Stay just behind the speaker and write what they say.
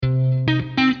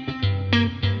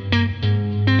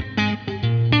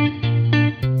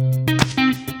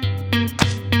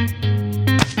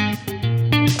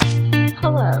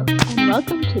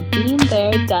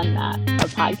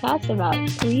podcast about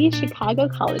three Chicago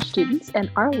college students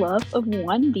and our love of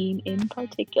one bean in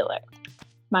particular.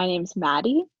 My name's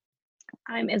Maddie.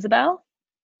 I'm Isabel.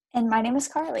 And my name is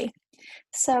Carly.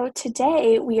 So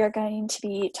today we are going to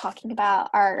be talking about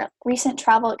our recent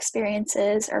travel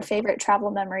experiences, our favorite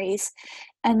travel memories,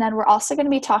 and then we're also going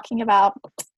to be talking about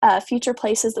future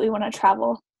places that we want to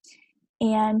travel.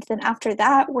 And then after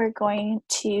that, we're going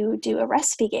to do a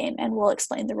recipe game, and we'll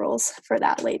explain the rules for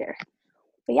that later.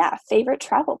 But yeah, favorite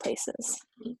travel places.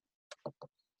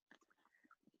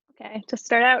 Okay, to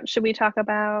start out, should we talk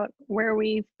about where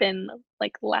we've been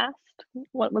like last?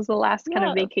 What was the last kind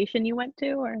of vacation you went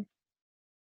to? Or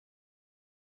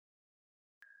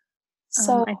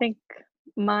So I think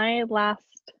my last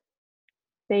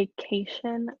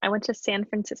vacation, I went to San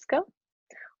Francisco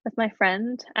with my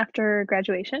friend after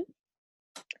graduation.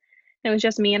 It was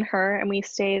just me and her, and we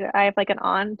stayed. I have like an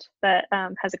aunt that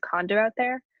has a condo out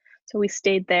there, so we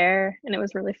stayed there, and it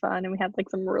was really fun, and we had like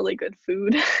some really good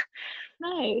food.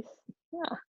 Nice.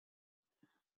 Yeah.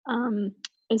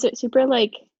 Is it super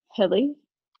like hilly?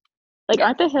 Like, Yeah,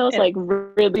 aren't the hills like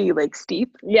really like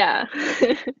steep? Yeah.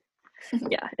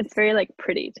 Yeah, it's very like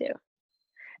pretty too.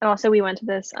 And also we went to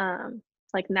this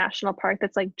like national park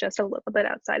that's like just a little bit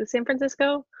outside of San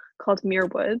Francisco called Muir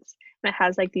Woods, and it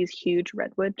has like these huge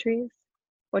redwood trees,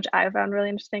 which I found really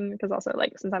interesting because also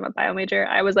like since I'm a bio major,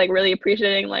 I was like really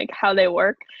appreciating like how they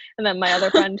work. And then my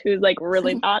other friend who's like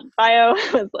really not bio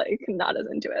was like not as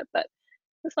into it, but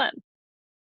it was fun.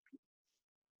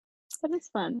 That is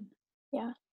fun.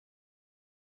 yeah.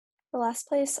 The last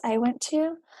place I went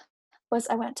to was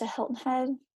I went to Hilton Head,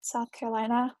 South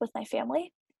Carolina with my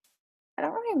family. I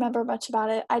don't really remember much about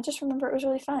it. I just remember it was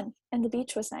really fun and the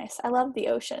beach was nice. I love the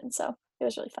ocean, so it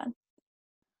was really fun.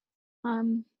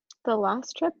 The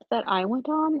last trip that I went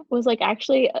on was like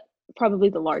actually probably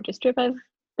the largest trip I've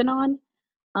been on.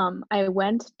 I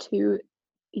went to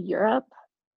Europe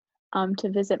to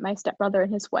visit my stepbrother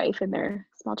and his wife and their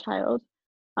small child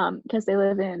because they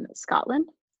live in Scotland.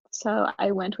 So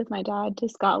I went with my dad to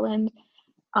Scotland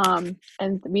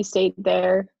and we stayed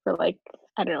there for like,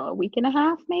 I don't know, a week and a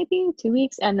half, maybe 2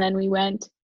 weeks. And then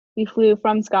we flew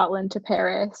from Scotland to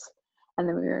Paris, and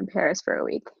then we were in Paris for a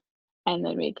week, and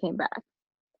then we came back.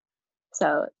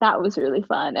 So that was really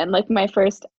fun. And like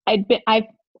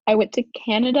I went to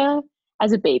Canada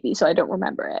as a baby, so I don't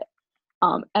remember it.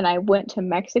 And I went to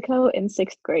Mexico in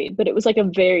 6th grade, but it was like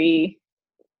a very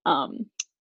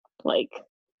like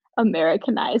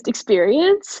Americanized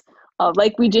experience.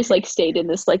 Like we just like stayed in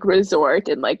this like resort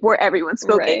and like where everyone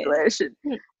spoke English.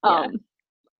 And,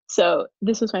 so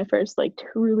this was my first like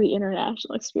truly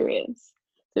international experience.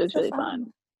 So it was really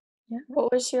fun. Yeah.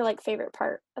 What was your like favorite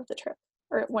part of the trip,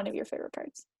 or one of your favorite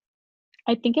parts?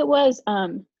 I think it was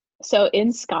so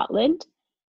in Scotland,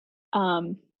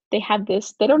 they have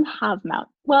this, they don't have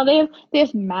they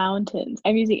have mountains.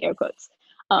 I'm using air quotes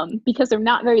because they're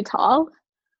not very tall.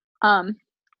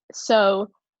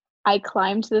 So I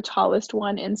climbed the tallest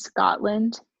one in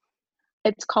Scotland.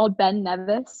 It's called Ben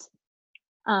Nevis,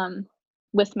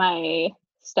 with my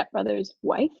stepbrother's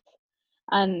wife,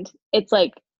 and it's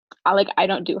like I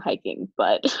don't do hiking,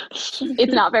 but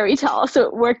it's not very tall, so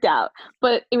it worked out.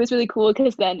 But it was really cool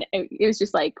because then it was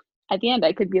just like at the end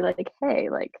I could be like, hey,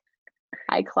 like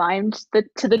I climbed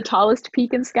to the tallest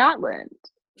peak in Scotland.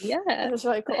 Yeah, it was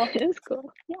really cool. It is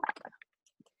cool.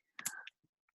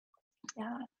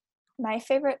 Yeah. My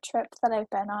favorite trip that I've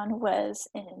been on was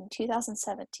in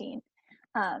 2017.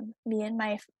 Me and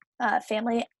my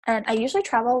family, and I usually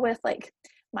travel with like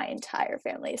my entire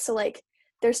family. So like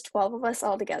there's 12 of us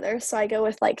all together. So I go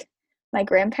with like my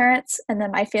grandparents and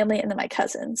then my family and then my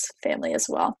cousin's family as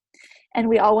well. And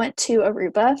we all went to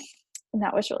Aruba, and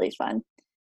that was really fun.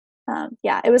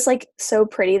 Yeah, it was like so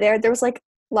pretty there. There was like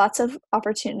lots of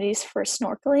opportunities for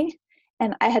snorkeling,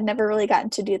 and I had never really gotten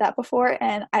to do that before,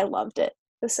 and I loved it.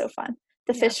 It was so fun.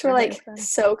 The fish were like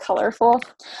so colorful.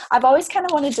 I've always kind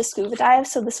of wanted to scuba dive,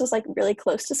 so this was like really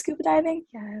close to scuba diving.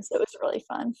 Yes. So it was really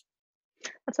fun.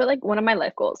 That's what like one of my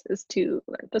life goals is, to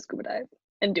learn to scuba dive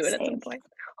and do it at some point.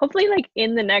 Hopefully like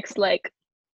in the next like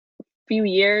few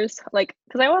years, like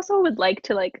because I also would like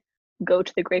to like go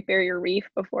to the Great Barrier Reef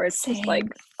before it's just like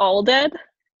all dead.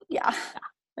 Yeah.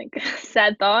 Like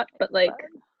sad thought, but like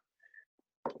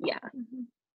yeah.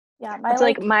 Yeah,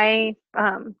 my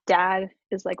dad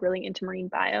is like really into marine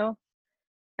bio,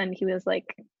 and he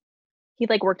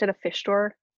worked at a fish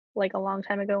store like a long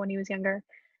time ago when he was younger,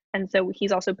 and so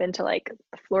he's also been to like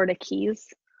the Florida Keys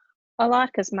a lot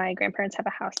because my grandparents have a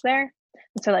house there,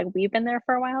 and so like we've been there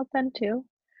for a while then too.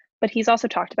 But he's also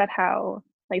talked about how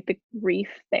like the reef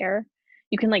there,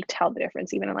 you can like tell the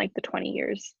difference even in like the 20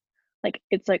 years like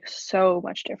it's like so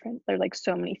much different. There's like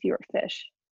so many fewer fish,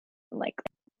 and, like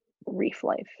reef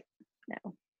life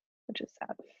now, which is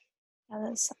sad. Yeah,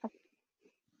 that's sad.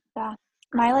 Yeah.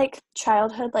 My like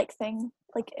childhood like thing,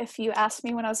 like if you asked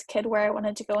me when I was a kid where I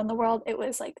wanted to go in the world, it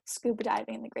was like scuba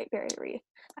diving in the Great Barrier Reef.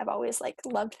 I've always like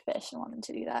loved fish and wanted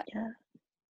to do that. Yeah.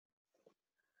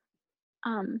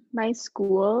 My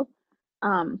school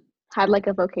had like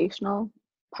a vocational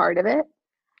part of it.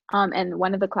 And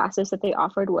one of the classes that they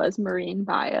offered was marine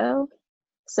bio.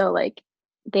 So like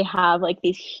they have like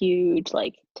these huge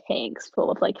like tanks full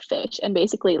of like fish, and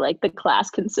basically like the class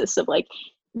consists of like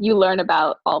you learn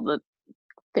about all the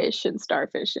fish and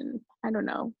starfish, and I don't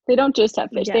know. They don't just have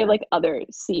fish, they have Yeah. like other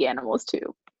sea animals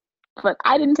too. But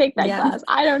I didn't take that Yeah. class.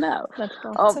 I don't know. That's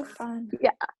cool. So fun.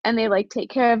 Yeah, and they like take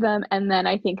care of them, and then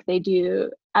I think they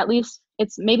do at least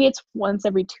it's once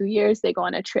every 2 years they go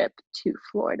on a trip to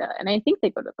Florida, and I think they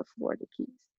go to the Florida Keys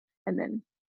and then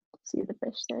see the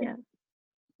fish there. Yeah.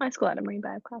 My school had a marine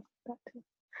bio class like that too.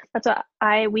 That's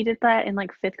what we did that in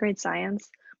like 5th grade science.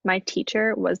 My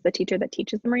teacher was the teacher that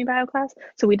teaches the marine bio class.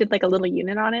 So we did like a little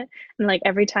unit on it. And like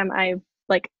every time I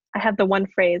have the one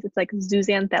phrase, it's like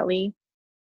zooxanthellae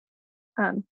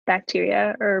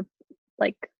bacteria, or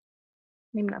like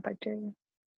maybe not bacteria.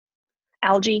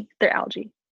 Algae. They're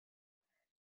algae.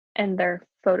 And they're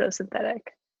photosynthetic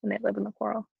and they live in the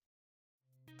coral.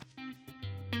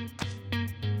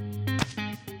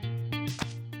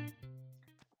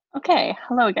 Okay,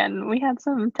 hello again. We had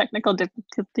some technical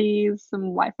difficulties, some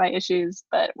Wi-Fi issues,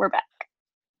 but we're back.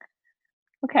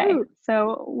 Okay, Ooh.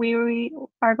 so we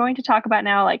are going to talk about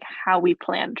now like how we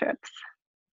plan trips.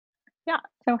 Yeah.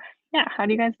 So yeah, how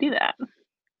do you guys do that?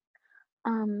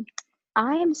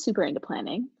 I am super into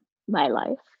planning my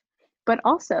life, but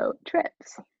also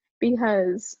trips,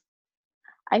 because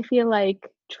I feel like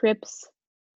trips,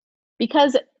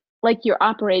 because like you're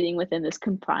operating within this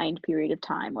confined period of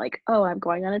time, like, oh, I'm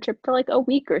going on a trip for like a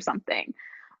week or something.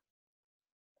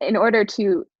 In order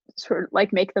to sort of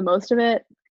like make the most of it,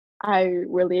 I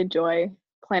really enjoy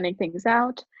planning things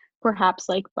out, perhaps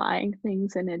like buying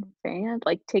things in advance,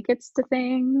 like tickets to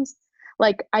things.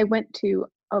 Like I went to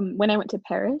when I went to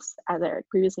Paris, as I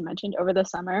previously mentioned, over the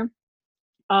summer,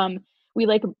 we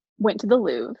like went to the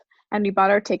Louvre and we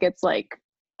bought our tickets like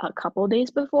a couple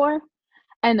days before.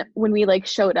 And when we like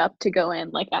showed up to go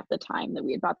in, like at the time that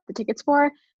we had bought the tickets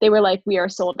for, they were like, we are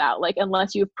sold out. Like,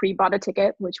 unless you've pre-bought a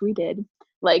ticket, which we did,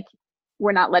 like,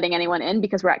 we're not letting anyone in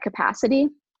because we're at capacity.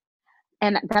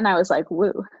 And then I was like,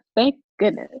 woo, thank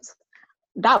goodness.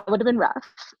 That would have been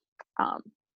rough.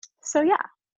 So yeah.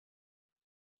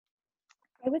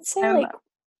 I would say like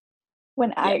you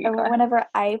go ahead. whenever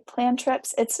I plan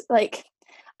trips, it's like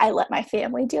I let my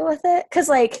family deal with it, because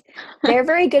like they're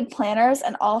very good planners,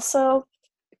 and also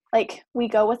like we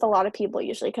go with a lot of people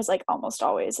usually, because like almost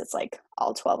always it's like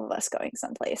all 12 of us going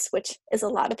someplace, which is a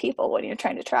lot of people when you're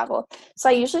trying to travel. So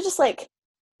I usually just like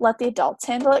let the adults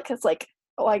handle it, because like,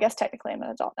 well, I guess technically I'm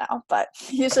an adult now, but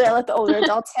usually I let the older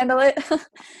adults handle it.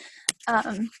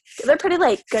 They're pretty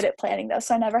like good at planning though,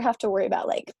 so I never have to worry about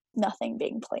like nothing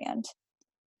being planned.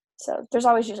 So there's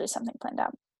always usually something planned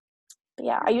out. But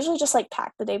yeah, I usually just like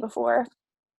pack the day before.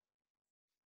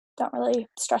 Don't really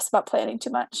stress about planning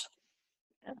too much.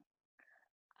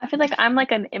 I feel like I'm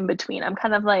like an in-between. I'm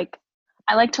kind of like,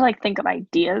 I like to like think of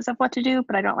ideas of what to do,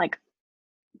 but I don't like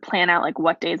plan out like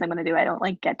what days I'm going to do. I don't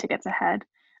like get tickets ahead.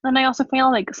 And then I also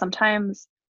feel like sometimes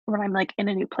when I'm like in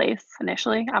a new place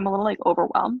initially, I'm a little like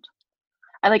overwhelmed.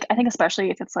 I think especially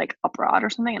if it's like abroad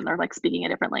or something and they're like speaking a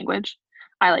different language,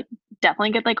 I like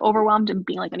definitely get like overwhelmed and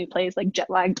being like a new place, like jet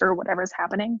lagged or whatever's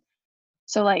happening.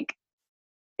 So like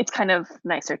it's kind of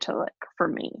nicer to like for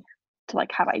me to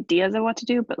like have ideas of what to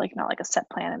do, but like not like a set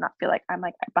plan and not feel like I'm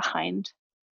like behind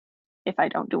if I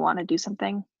don't want to do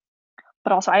something.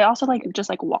 But also I also like just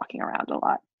like walking around a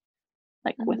lot,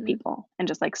 like with people and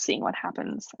just like seeing what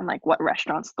happens and like what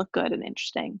restaurants look good and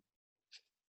interesting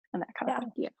and that kind of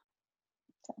thing. Yeah.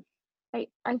 So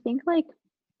I think like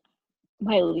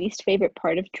my least favorite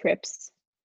part of trips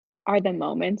are the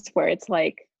moments where it's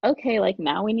like, okay, like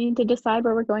now we need to decide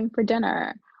where we're going for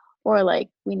dinner, or like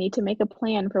we need to make a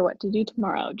plan for what to do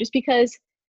tomorrow, just because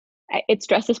it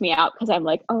stresses me out, because I'm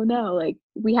like, oh no, like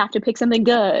we have to pick something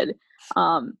good.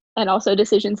 And also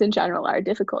decisions in general are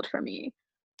difficult for me.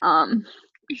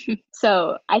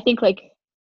 So I think like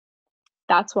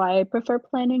that's why I prefer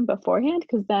planning beforehand,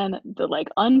 because then the like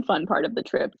unfun part of the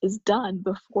trip is done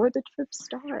before the trip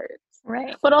starts.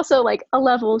 Right. But also like a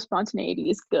level of spontaneity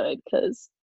is good, because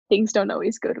things don't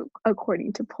always go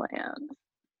according to plan.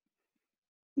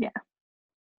 Yeah.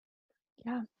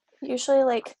 Yeah. Usually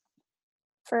like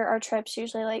for our trips,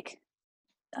 usually like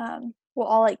we'll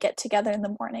all like get together in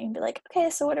the morning and be like, okay,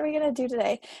 so what are we gonna do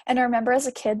today? And I remember as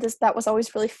a kid, that was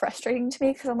always really frustrating to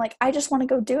me because I'm like, I just want to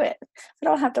go do it. I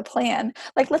don't have to plan.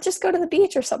 Like, let's just go to the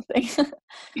beach or something.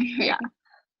 Yeah.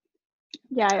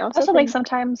 Yeah, I also Also, like think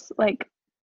sometimes, like,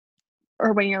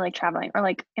 or when you're like traveling or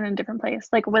like in a different place,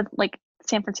 like with like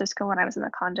San Francisco when I was in the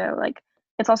condo, like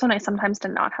it's also nice sometimes to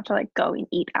not have to like go and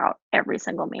eat out every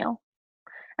single meal.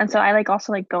 And so I like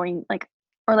also like going like,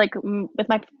 or like with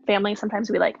my family,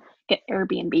 sometimes we like get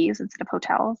Airbnbs instead of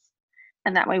hotels.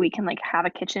 And that way we can like have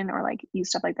a kitchen or like use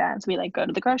stuff like that. And so we like go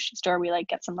to the grocery store, we like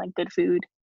get some like good food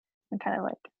and kind of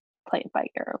like play it by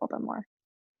ear a little bit more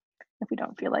if we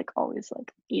don't feel like always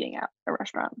like eating at a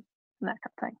restaurant and that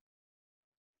kind of thing.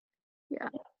 yeah.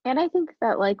 And I think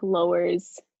that like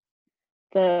lowers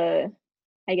the,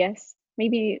 I guess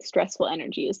maybe stressful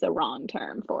energy is the wrong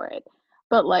term for it,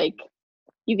 but like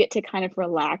you get to kind of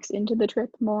relax into the trip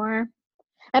more.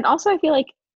 And also I feel like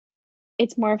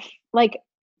it's more like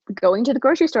going to the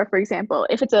grocery store, for example,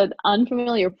 if it's an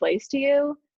unfamiliar place to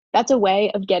you, that's a way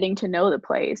of getting to know the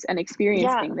place and Yeah.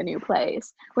 experiencing the new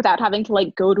place without having to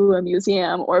like go to a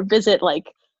museum or visit like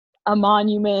a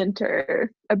monument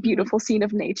or a beautiful scene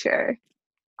of nature.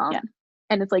 Yeah.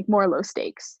 And it's like more low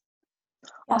stakes.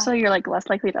 Also, you're like less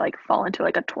likely to like fall into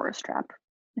like a tourist trap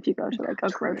if you go to like a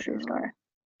True. grocery store.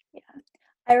 Yeah.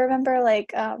 I remember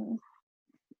like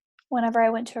whenever I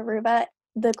went to Aruba,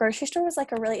 the grocery store was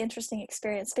like a really interesting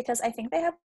experience because I think they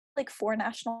have like 4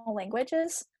 national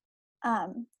languages.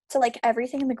 So like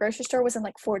everything in the grocery store was in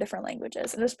like 4 different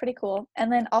languages. It was pretty cool.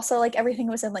 And then also like everything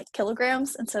was in like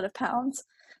kilograms instead of pounds.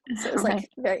 So it was Okay. like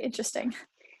very interesting.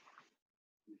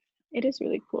 It is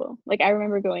really cool. Like I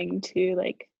remember going to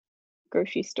like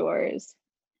grocery stores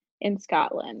in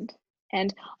Scotland.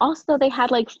 And also they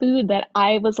had like food that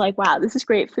I was like, wow, this is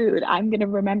great food. I'm gonna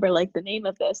remember like the name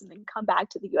of this and then come back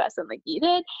to the US and like eat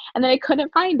it. And then I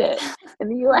couldn't find it in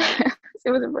the US.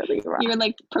 It was really rough. You're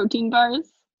like protein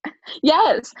bars.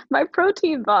 Yes, my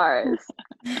protein bars.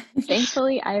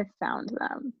 Thankfully I found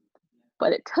them,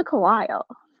 but it took a while.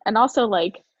 And also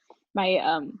like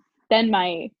my then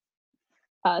my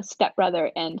stepbrother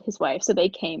and his wife, so they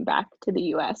came back to the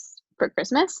US for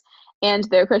Christmas, and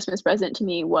their Christmas present to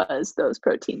me was those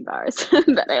protein bars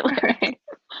that I learned. Right.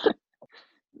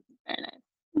 Very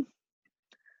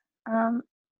nice.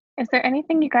 Is there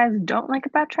anything you guys don't like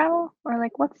about travel, or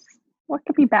like what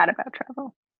could be bad about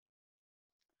travel?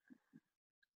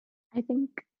 I think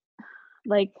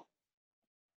like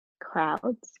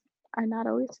crowds are not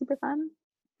always super fun,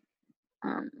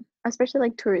 especially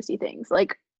like touristy things.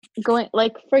 Like going,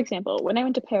 like for example, when I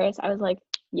went to Paris, I was like,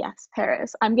 yes,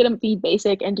 Paris. I'm gonna be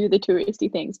basic and do the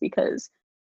touristy things because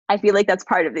I feel like that's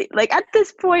part of the like at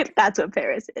this point, that's what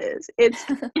Paris is. It's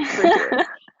for tourists.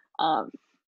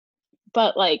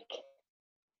 But like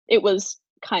it was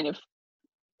kind of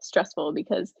stressful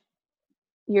because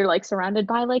you're like surrounded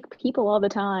by like people all the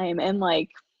time and like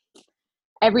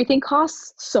everything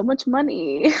costs so much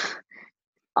money.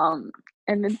 um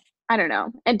and then, I don't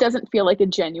know, it doesn't feel like a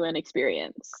genuine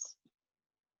experience.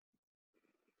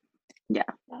 Yeah.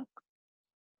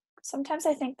 Sometimes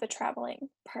I think the traveling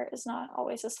part is not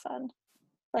always as fun.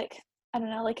 Like, I don't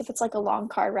know, like if it's like a long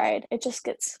car ride, it just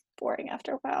gets boring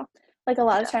after a while. Like a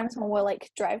lot of times when we'll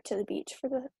like drive to the beach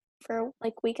for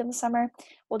like week in the summer,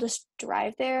 we'll just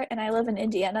drive there. And I live in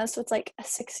Indiana, so it's like a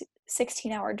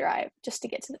 16-hour drive just to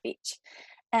get to the beach.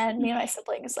 And me and my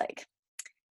siblings like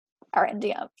are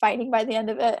ending up fighting by the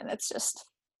end of it, and it's just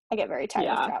I get very tired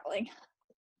of traveling.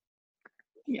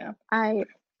 Yeah.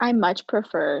 I much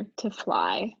prefer to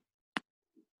fly,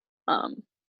 because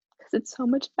it's so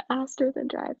much faster than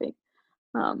driving.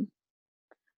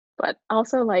 But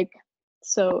also like,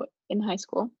 so in high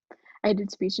school I did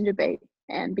speech and debate,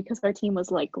 and because our team was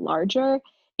like larger,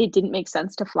 it didn't make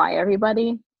sense to fly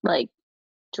everybody. Like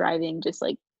driving just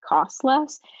like costs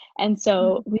less. And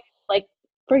so we like,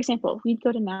 for example, we'd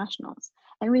go to nationals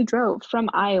and we drove from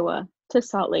Iowa to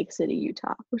Salt Lake City,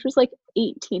 Utah, which was like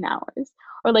 18 hours.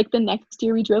 Or like the next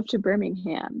year we drove to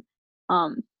Birmingham.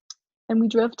 And we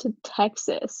drove to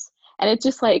Texas. And it's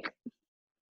just like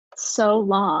so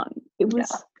long. It was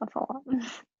that's a lot.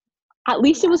 at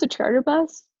least it was a charter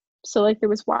bus. So like there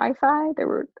was Wi-Fi, there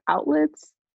were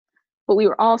outlets, but we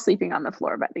were all sleeping on the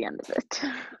floor by the end of it.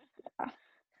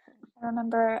 I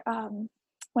remember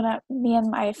when me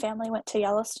and my family went to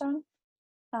Yellowstone,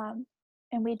 and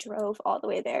we drove all the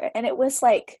way there, and it was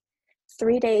like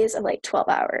 3 days of like 12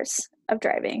 hours of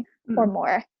driving or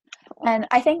more. And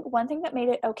I think one thing that made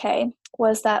it okay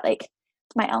was that like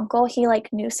my uncle, he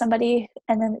like knew somebody,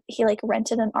 and then he like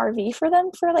rented an RV for them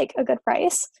for like a good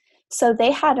price. So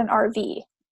they had an RV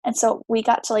And so we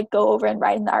got to like go over and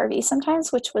ride in the RV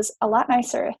sometimes, which was a lot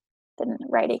nicer than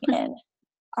riding in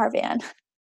our van.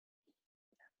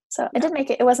 So it did make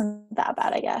it wasn't that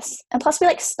bad, I guess. And plus we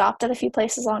like stopped at a few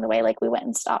places along the way. Like we went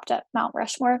and stopped at Mount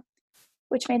Rushmore,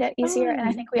 which made it easier. And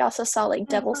I think we also saw like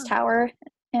Devil's Tower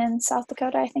in South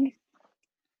Dakota, I think.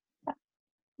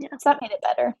 Yeah. So that made it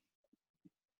better.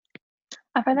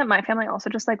 I find that my family also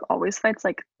just like always fights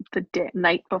like the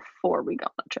night before we go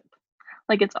on a trip.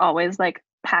 Like it's always like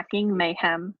packing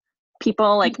mayhem.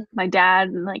 People like my dad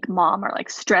and like mom are like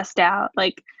stressed out.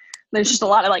 Like there's just a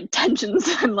lot of like tensions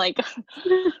and like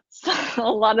a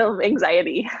lot of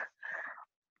anxiety.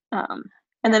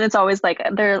 And then it's always like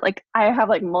they're like I have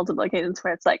like multiple occasions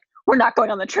where it's like we're not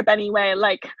going on the trip anyway,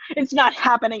 like it's not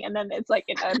happening, and then it's like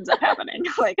it ends up happening.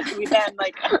 Like we then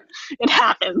like it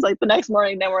happens like the next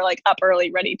morning, then we're like up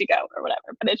early ready to go or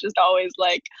whatever, but it's just always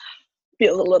like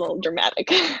feels a little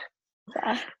dramatic.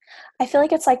 Yeah, I feel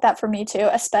like it's like that for me too,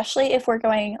 especially if we're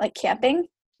going like camping.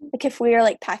 Like if we are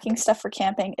like packing stuff for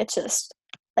camping, it's just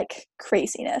like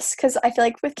craziness, because I feel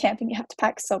like with camping you have to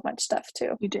pack so much stuff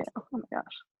too. You do. Oh my gosh.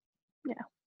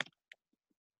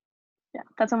 Yeah,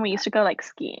 that's when we used to go like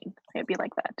skiing. It'd be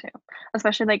like that too,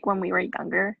 especially like when we were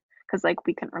younger, because like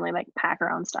we couldn't really like pack our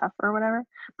own stuff or whatever,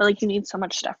 but like you need so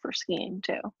much stuff for skiing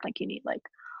too. Like you need like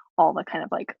all the kind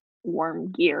of like warm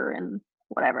gear and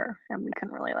whatever, and we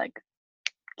couldn't really like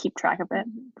keep track of it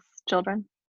as children,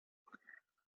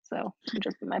 so it would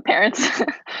just be my parents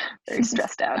very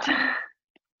stressed out.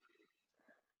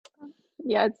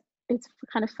 Yeah, it's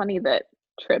kind of funny that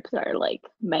trips are like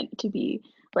meant to be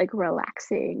like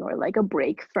relaxing or like a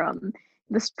break from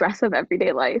the stress of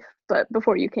everyday life, but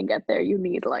before you can get there you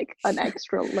need like an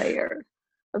extra layer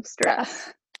of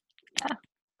stress.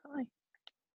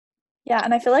 Yeah,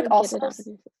 and I feel like Get also it out of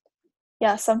your system.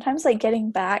 yeah, sometimes like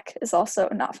getting back is also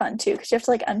not fun too, because you have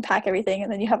to like unpack everything,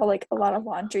 and then you have like a lot of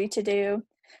laundry to do,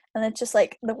 and it's just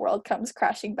like the world comes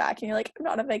crashing back and you're like, I'm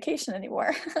not on vacation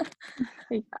anymore.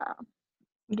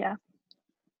 Yeah.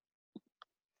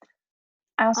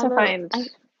 I also find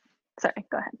sorry,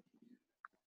 go ahead.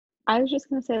 I was just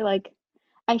gonna say, like,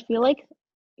 I feel like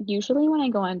usually when I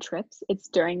go on trips, it's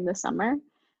during the summer.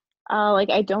 Like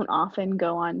I don't often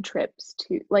go on trips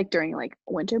to like during like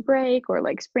winter break or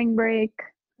like spring break.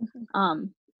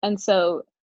 And so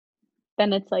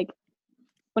then it's like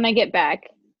when I get back,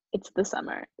 it's the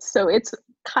summer. So it's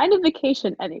kind of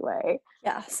vacation anyway.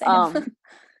 Yeah, same.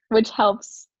 Which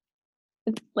helps.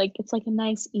 It's like a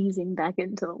nice easing back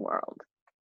into the world.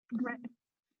 Right.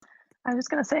 I was just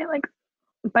gonna say, like,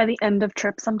 by the end of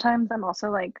trips, sometimes I'm also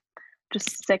like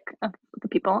just sick of the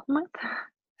people I'm with.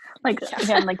 Like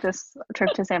again, like this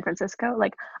trip to San Francisco,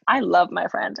 like I love my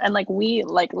friend and like we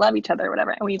like love each other or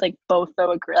whatever, and we like both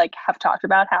though agree, like have talked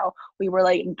about how we were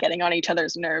like getting on each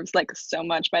other's nerves like so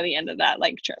much by the end of that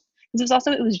like trip.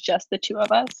 It was just the two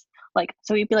of us, like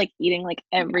so we'd be like eating like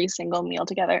every single meal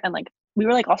together, and like we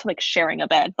were like also like sharing a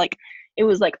bed, like it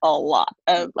was like a lot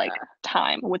of like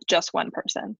time with just one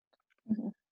person.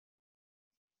 And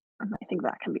I think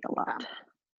that can be a lot.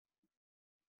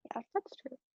 Yeah, that's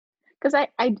true. Because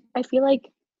I feel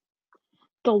like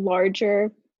the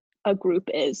larger a group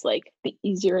is, like the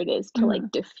easier it is to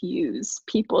like diffuse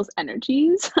people's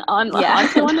energies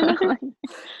onto one another.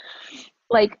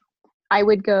 Like I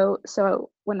would go, so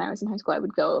when I was in high school, I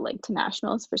would go like to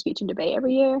nationals for speech and debate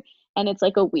every year, and it's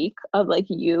like a week of like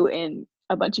you and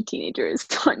a bunch of teenagers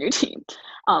on your team.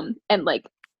 And like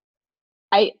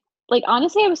I like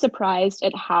honestly I was surprised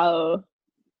at how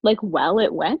like well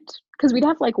it went, because we'd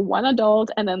have like one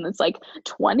adult and then it's like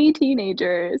 20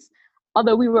 teenagers,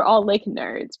 although we were all like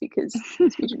nerds because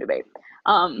speech and debate.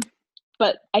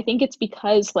 But I think it's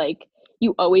because like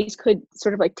you always could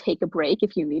sort of like take a break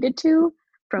if you needed to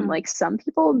from like some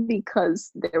people,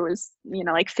 because there was, you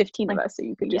know, like 15 of us, so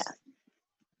you could just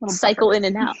cycle in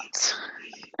and out.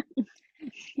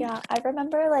 Yeah, I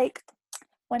remember like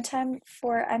one time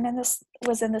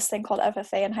was in this thing called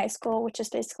FFA in high school, which is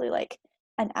basically like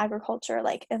an agriculture,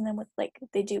 like, and then with like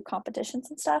they do competitions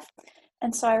and stuff.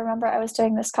 And so I remember I was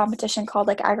doing this competition called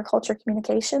like agriculture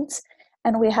communications,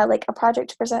 and we had like a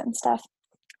project to present and stuff.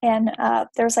 And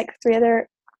there was like 3 other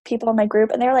people in my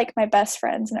group, and they were like my best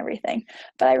friends and everything.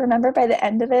 But I remember by the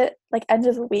end of it, like end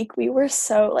of the week, we were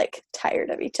so like tired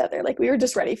of each other. Like we were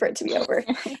just ready for it to be over.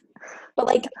 But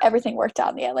like everything worked out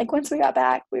in the end. Like once we got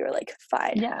back, we were like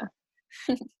fine. Yeah.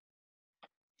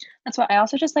 That's why I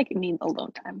also just like need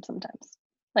alone time sometimes.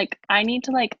 Like I need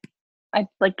to like I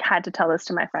like had to tell this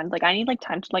to my friend. Like I need like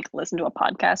time to like listen to a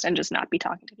podcast and just not be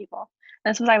talking to people.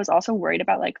 And that's what I was also worried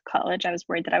about like college. I was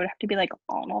worried that I would have to be like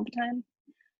on all the time.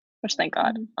 which thank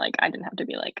God, Mhm. like I didn't have to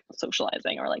be like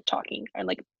socializing or like talking or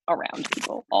like around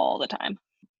people all the time.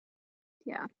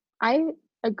 Yeah, I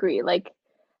agree. Like,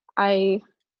 I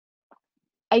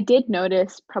I did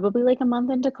notice probably like a month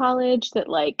into college that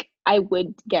like I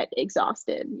would get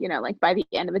exhausted, like by the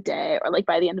end of the day or like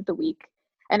by the end of the week.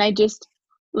 And I just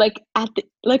like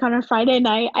like on a Friday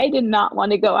night, I did not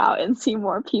want to go out and see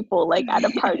more people like at a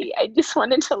party. I just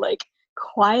wanted to like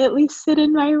quietly sit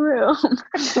in my room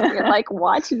and like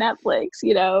watch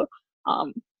Netflix.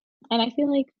 Um and I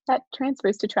feel like that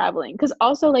transfers to traveling because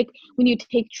also like when you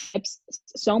take trips,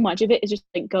 so much of it is just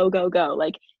like go go go.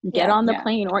 Like get Yeah. on the Yeah.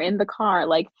 plane or in the car.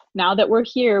 Like now that we're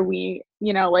here,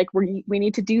 like we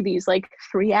need to do these like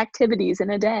 3 activities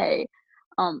in a day.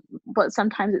 But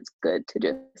sometimes it's good to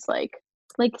just like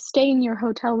stay in your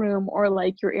hotel room or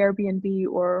like your Airbnb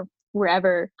or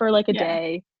wherever for like a Yeah.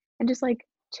 day and just like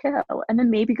chill and then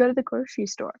maybe go to the grocery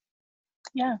store.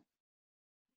 Yeah.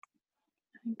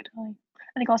 I think totally.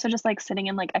 I think also just like sitting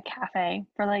in like a cafe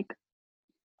for like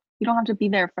you don't have to be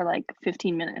there for like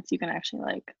 15 minutes. You can actually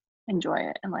like enjoy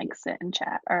it and like sit and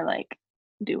chat or like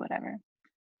do whatever.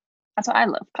 That's why I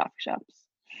love coffee shops.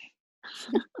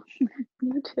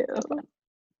 Me too.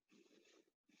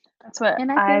 That's what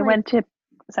And I feel I like went to.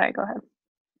 Sorry, go ahead.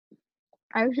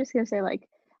 I was just gonna say, like,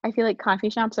 I feel like coffee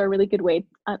shops are a really good way,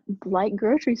 like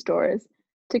grocery stores,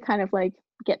 to kind of like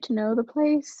get to know the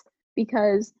place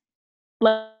because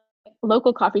like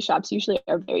local coffee shops usually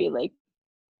are very like,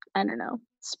 I don't know,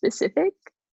 specific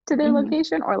to their Hmm.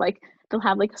 location or like they'll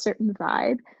have like a certain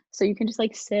vibe. So you can just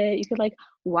like sit, you could like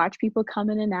watch people come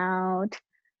in and out,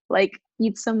 like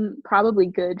eat some probably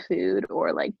good food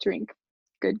or like drink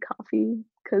good coffee.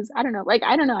 Cause I don't know, like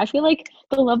I don't know. I feel like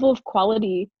the level of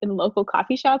quality in local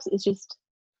coffee shops is just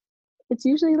it's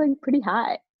usually like pretty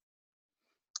high.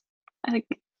 I think,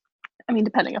 I mean,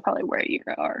 depending on probably where you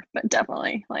are, but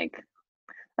definitely like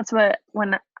that's what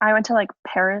when I went to like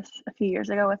Paris a few years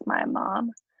ago with my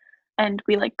mom, and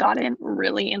we like got in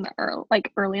really in the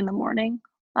early in the morning.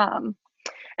 Um,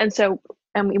 and so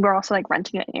and we were also like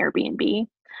renting an Airbnb.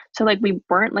 So like we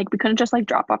weren't like we couldn't just like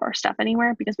drop off our stuff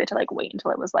anywhere because we had to like wait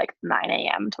until it was like 9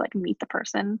 a.m. to like meet the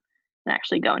person and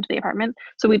actually go into the apartment.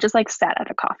 So we just like sat at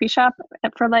a coffee shop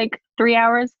for like 3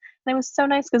 hours. And it was so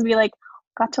nice because we like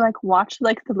got to like watch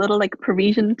like the little like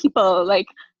Parisian people like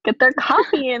get their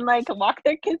coffee and like walk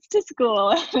their kids to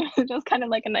school. It was just kind of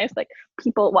like a nice like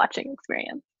people watching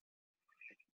experience.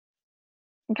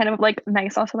 And kind of like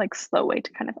nice also like slow way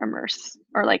to kind of immerse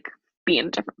or like be in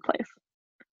a different place.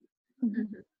 Mhm.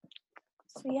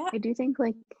 So yeah. I do think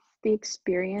like the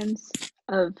experience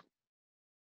of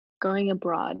going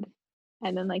abroad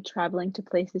and then like traveling to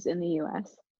places in the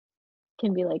US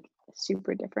can be like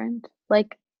super different.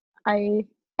 Like I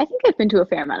I think I've been to a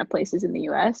fair amount of places in the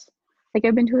US. Like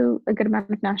I've been to a good amount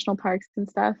of national parks and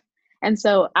stuff. And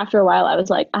so after a while I was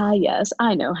like, "Ah, yes,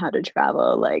 I know how to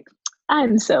travel. Like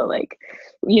I'm so like,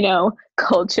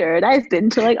 cultured. I've been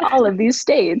to like all of these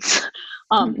states."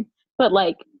 Um but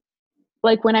like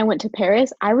when I went to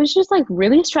Paris, I was just like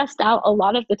really stressed out a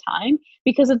lot of the time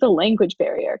because of the language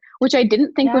barrier, which I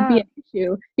didn't think would be Yeah. an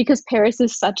issue because Paris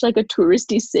is such like a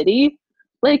touristy city.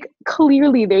 Like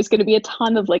clearly there's going to be a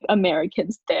ton of like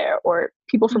Americans there or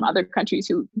people from other countries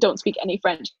who don't speak any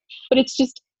French. But it's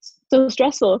just so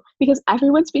stressful because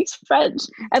everyone speaks French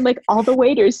and like all the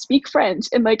waiters speak French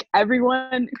and like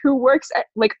everyone who works at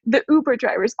like the Uber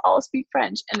drivers all speak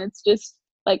French and it's just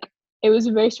like it was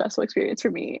a very stressful experience for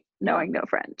me knowing no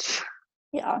French.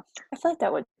 Yeah. I feel like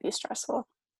that would be stressful.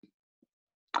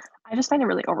 I just find it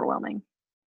really overwhelming.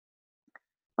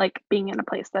 Like being in a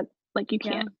place that like you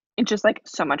Yeah. can't, it's just like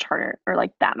so much harder or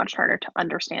like that much harder to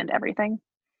understand everything.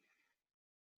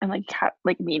 And like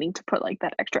like needing to put like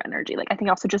that extra energy. Like I think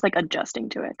also just like adjusting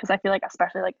to it because I feel like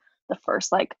especially like the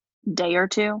first like day or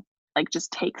two like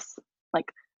just takes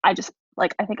like I just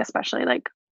like I think especially like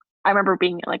I remember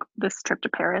being like this trip to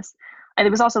Paris and it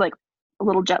was also like a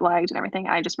little jet lagged and everything.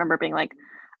 I just remember being like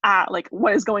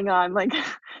what is going on? Like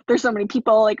there's so many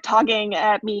people like talking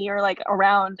at me or like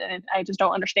around and I just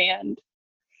don't understand.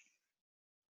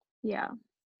 Yeah.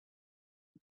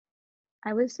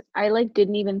 I like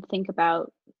didn't even think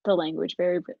about the language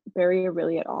barrier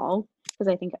really at all because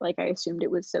I think like I assumed it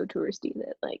was so touristy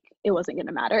that like it wasn't going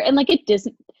to matter. And like it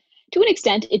doesn't to an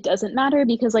extent it doesn't matter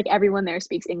because like everyone there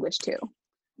speaks English too.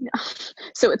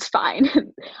 So it's fine.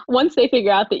 Once they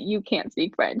figure out that you can't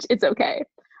speak French, it's okay.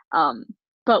 Um,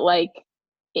 but like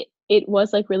it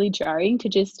was like really jarring to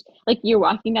just like you're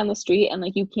walking down the street and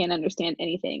like you can't understand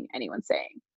anything anyone's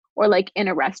saying. Or like in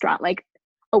a restaurant, like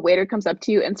a waiter comes up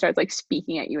to you and starts like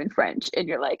speaking at you in French and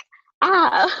you're like,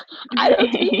 I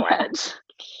don't speak Yeah. French.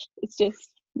 It's just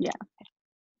Yeah.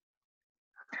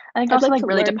 I think I'd also like like to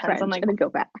really learn depends on French like and then go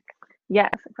back.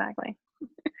 yes, exactly.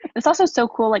 It's also so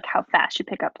cool like how fast you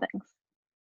pick up things.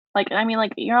 Like I mean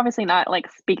like you're obviously not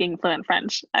like speaking fluent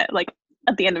French like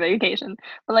at the end of vacation,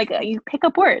 but like you pick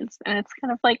up words and it's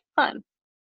kind of like fun.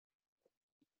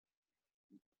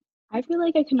 I feel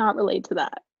like I cannot relate to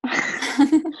that.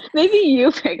 Maybe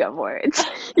you pick up words.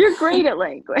 You're great at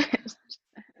language.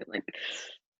 Like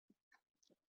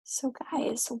So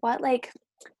guys, what like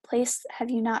place have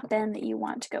you not been that you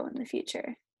want to go in the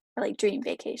future? Or like dream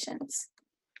vacations?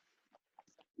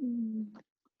 Mm,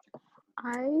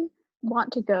 I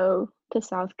want to go to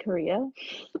South Korea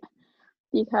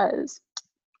because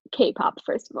K-pop,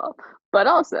 first of all, but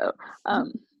also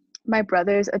my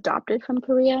brother's adopted from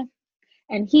Korea,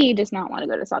 and he does not want to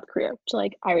go to South Korea. So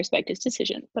like I respect his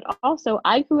decision, but also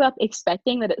I grew up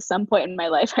expecting that at some point in my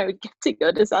life I would get to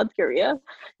go to South Korea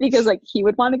because like he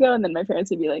would want to go, and then my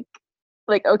parents would be like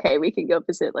okay, we can go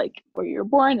visit like where you were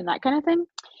born and that kind of thing.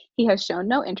 He has shown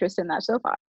no interest in that so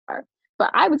far,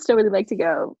 but I would still really like to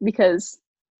go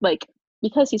like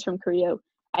because he's from Korea.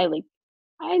 I like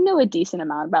I know a decent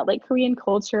amount about like Korean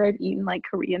culture. I've eaten like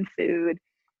Korean food,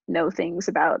 know things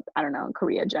about I don't know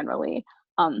Korea generally.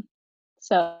 Um,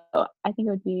 so I think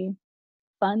it would be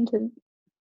fun to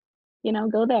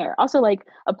go there. Also like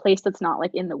a place that's not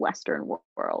like in the Western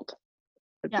world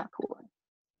would be yeah. cool.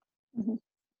 Mhm.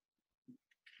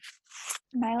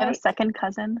 My I have a like second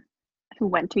cousin who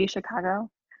went to Chicago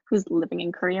who's living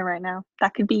in Korea right now.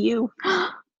 That could be you.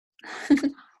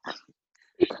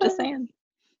 Just saying.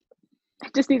 I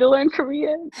just need to learn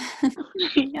Korean.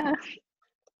 Yeah.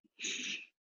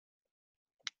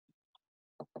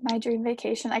 my dream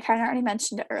vacation, I kind of already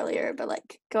mentioned it earlier, but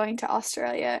like going to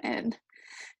Australia and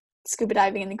scuba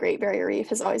diving in the Great Barrier Reef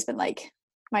has always been like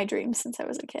my dream since I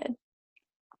was a kid.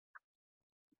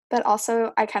 But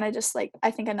also I kind of just like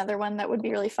I think another one that would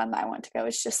be really fun that I want to go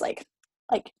is just like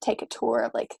take a tour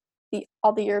of like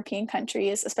all the European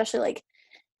countries, especially like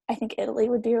I think Italy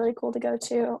would be really cool to go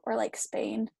to, or like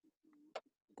Spain.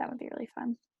 That would be really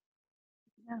fun.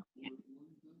 Yeah.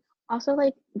 Also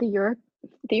like the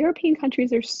European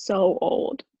countries are so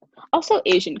old. Also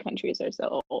Asian countries are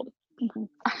so old. Mhm.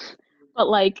 But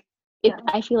like Yeah.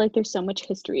 I feel like there's so much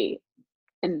history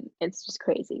and it's just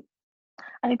crazy.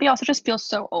 I think they also just feel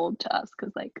so old to us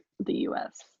because like the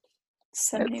US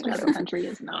So as new. a country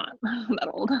is not that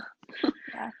old.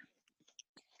 Yeah.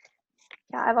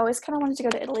 Yeah, I've always kind of wanted to go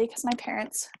to Italy because my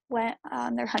parents went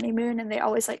on their honeymoon and they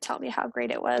always like tell me how great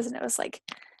it was, and it was like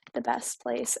the best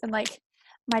place. And like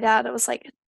my dad was like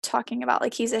talking about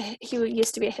like he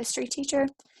used to be a history teacher,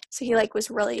 so he like was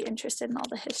really interested in all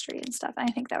the history and stuff. And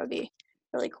I think that would be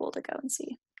really cool to go and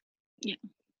see. Yeah.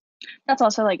 That's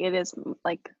also like it is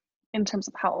like in terms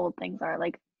of how old things are,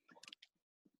 like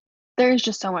there's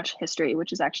just so much history,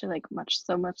 which is actually like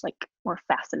so much like more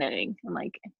fascinating and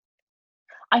like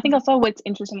I think also what's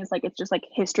interesting is like it's just like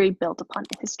history built upon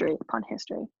history upon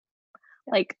history.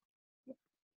 Yeah. Like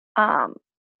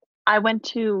I went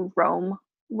to Rome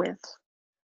with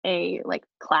a like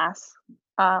class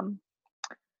um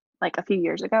like a few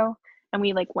years ago, and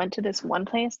we like went to this one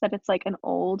place that it's like an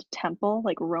old temple,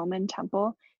 like Roman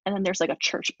temple, and then there's like a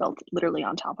church built literally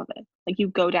on top of it. Like you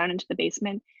go down into the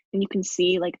basement and you can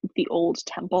see like the old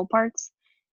temple parts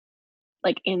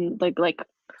like in like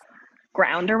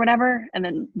ground or whatever, and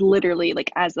then literally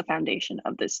like as the foundation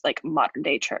of this like modern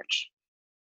day church.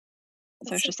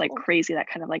 So That's it's so just like cool. crazy that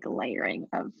kind of like layering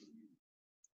of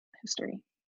history.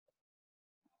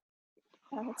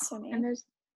 Yeah, that's so neat. And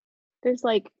there's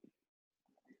like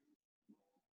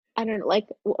I don't know, like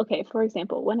okay, for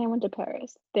example, when I went to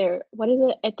Paris, what is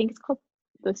it? I think it's called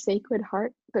the Sacred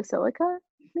Heart Basilica,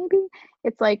 maybe.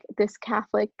 It's like this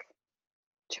Catholic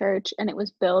church and it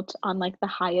was built on like the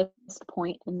highest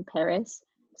point in Paris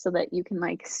so that you can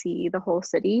like see the whole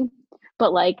city.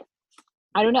 But like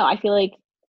I don't know, I feel like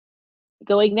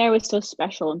going there was so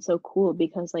special and so cool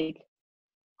because like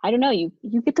I don't know, you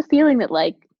get the feeling that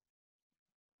like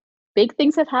big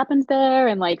things have happened there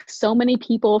and like so many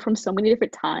people from so many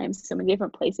different times, so many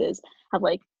different places have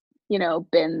like,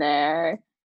 been there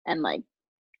and like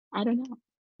I don't know.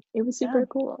 It was Yeah, super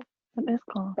cool. that is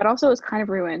cool. But also it was kind of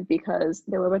ruined because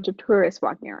there were a bunch of tourists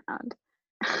walking around.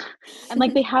 And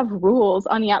like they have rules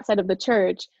on the outside of the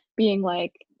church being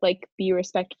like be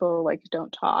respectful, like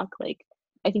don't talk, like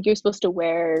I think you're supposed to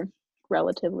wear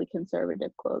relatively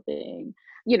conservative clothing,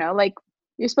 like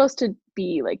you're supposed to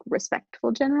be like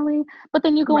respectful generally, but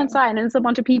then you go Right. inside and it's a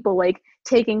bunch of people like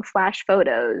taking flash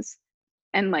photos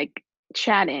and like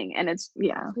chatting and it's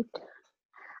like,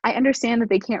 I understand that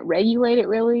they can't regulate it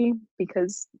really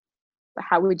because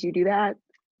how would you do that?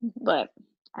 But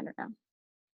I don't know.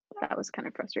 That was kind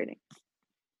of frustrating.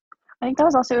 I think that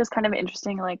was also, it was kind of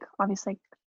interesting, like obviously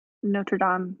Notre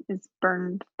Dame is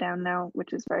burned down now,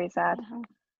 which is very sad.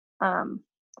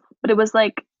 But it was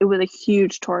a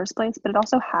huge tourist place, but it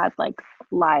also had like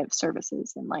live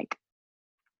services and like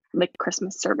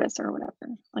Christmas service or whatever.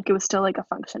 Like it was still like a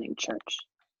functioning church.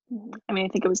 I mean, I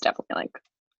think it was definitely like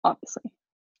obviously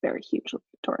very huge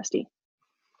touristy.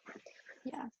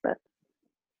 Yeah. But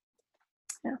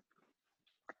yeah.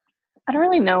 I don't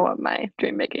really know what my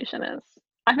dream vacation is.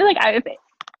 I feel like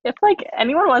if like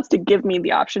anyone wants to give me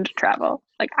the option to travel,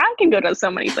 like I can go to so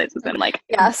many places and like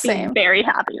same. be very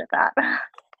happy with that.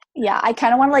 Yeah, I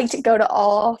kind of want to like to go to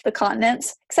all the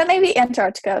continents, except maybe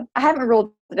Antarctica. I haven't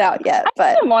ruled it out yet,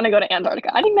 but I want to go to Antarctica.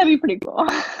 I think that'd be pretty cool.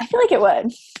 I feel like it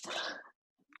would.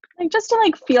 Like just to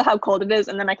like feel how cold it is,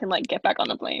 and then I can like get back on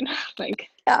the plane. Like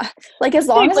Yeah, like as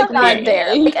long as like I'm not weird.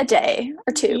 there, like a day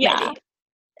or two, maybe.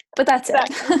 But that's it.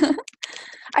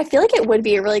 I feel like it would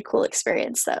be a really cool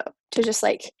experience, though, to just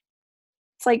like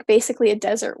it's like basically a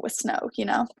desert with snow. You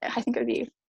know, I think it would be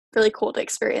really cool to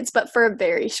experience, but for a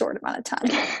very short amount of time.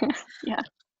 Yeah,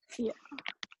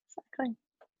 exactly.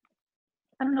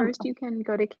 I don't know. First, you can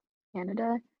go to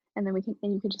Canada, and then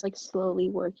you can just like slowly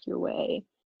work your way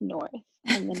north,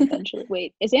 and then eventually.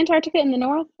 Wait, is Antarctica in the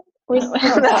north? Or is No,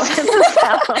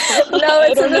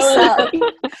 it's in the south.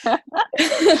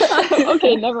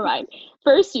 Okay, never mind.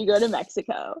 First, you go to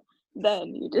Mexico,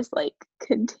 then you just like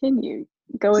continue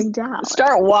going down.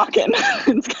 Start walking.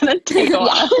 It's gonna take a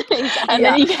while, and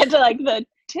then you get to like the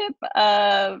tip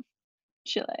of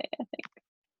Chile, I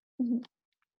think.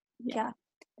 Yeah.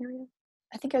 There we go.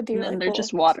 I think it would be really cool. cool. There's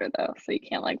just water though, so you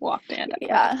can't like walk to Antarctica.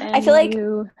 Yeah, I feel like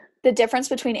the difference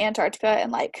between Antarctica and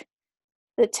like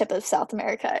the tip of South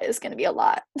America is going to be a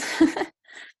lot.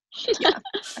 Yeah,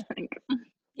 I think.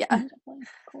 Yeah.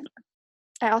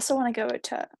 I also want to go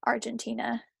to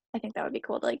Argentina. I think that would be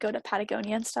cool to like go to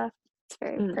Patagonia and stuff. It's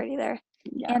very pretty there.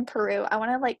 Yeah. And Peru. I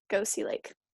want to like go see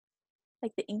like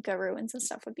the Inca ruins and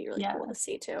stuff would be really cool to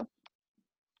see too.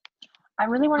 I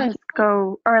really want to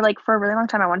go, or like for a really long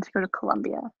time I wanted to go to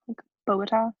Colombia, like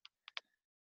Bogota.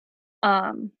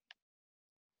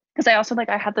 Because I also like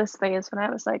I had this phase when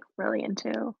I was like really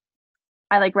into,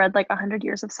 I like read like 100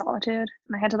 Years of Solitude,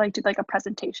 and I had to like do like a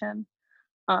presentation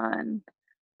on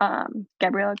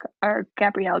Gabriel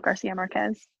Garcia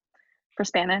Marquez for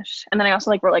Spanish, and then I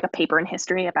also like wrote like a paper in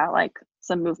history about like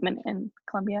some movement in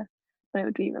Colombia. But it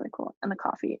would be really cool, and the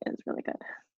coffee is really good.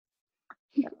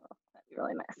 So that'd be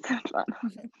really nice. Fun.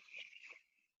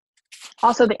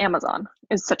 Also, the Amazon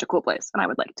is such a cool place, and I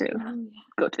would like to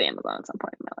go to the Amazon at some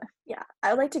point in my life. Yeah,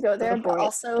 I would like to go there, but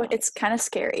also it's kind of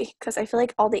scary because I feel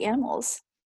like all the animals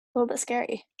a little bit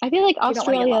scary. I feel like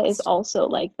Australia is also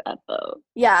like that, though.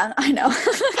 Yeah, I know.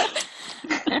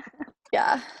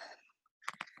 Yeah,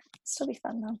 still be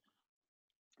fun though.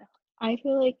 I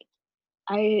feel like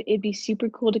it'd be super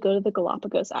cool to go to the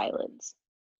Galapagos Islands.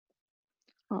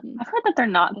 I've heard that they're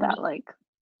not that like.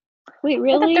 Wait,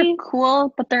 really? They're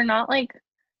cool, but they're not like.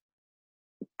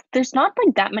 There's not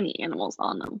like that many animals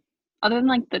on them, other than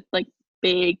like the like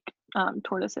big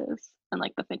tortoises and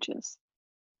like the finches.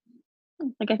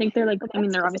 Like I think they're like. I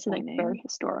mean, they're obviously like very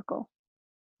historical.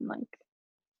 And, like.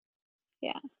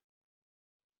 Yeah.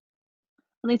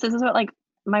 At least this is what like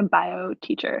my bio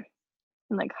teacher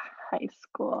in like high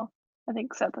school I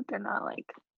think said that they're not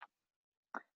like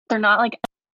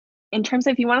in terms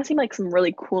of if you want to see like some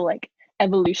really cool like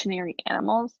evolutionary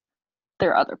animals,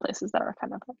 there are other places that are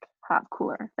kind of like have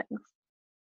cooler things,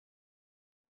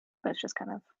 but it's just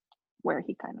kind of where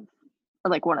he kind of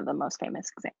or like one of the most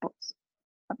famous examples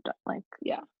of like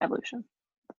evolution.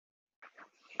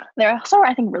 They're also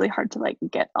I think really hard to like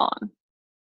get on.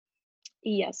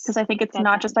 Yes, because I think it's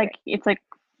not just like it's like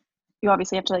you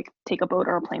obviously have to like take a boat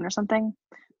or a plane or something,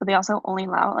 but they also only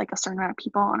allow like a certain amount of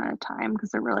people on at a time because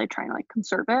they're really trying to like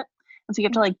conserve it, and so you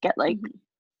have to like get like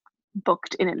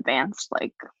booked in advance,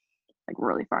 like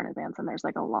really far in advance, and there's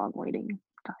like a long waiting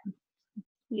time.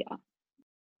 Yeah.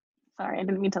 Sorry, I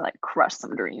didn't mean to like crush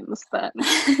some dreams, but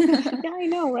yeah, I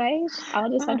know, right?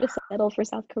 I'll just have to settle for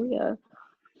South Korea.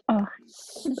 Oh,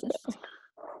 so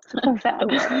sad.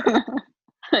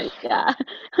 Yeah,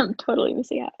 I'm totally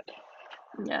missing out.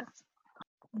 Yes.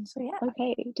 So yeah.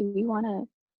 Okay, do we want to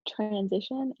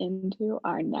transition into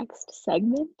our next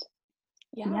segment?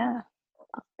 Yeah.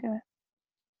 Let's do it.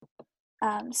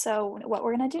 So what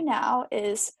we're gonna do now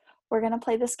is we're gonna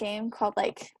play this game called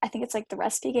like I think it's like the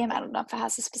recipe game. I don't know if it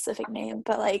has a specific name,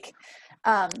 but like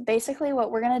basically what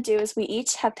we're gonna do is we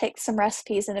each have picked some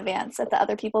recipes in advance that the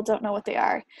other people don't know what they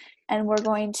are, and we're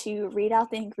going to read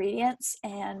out the ingredients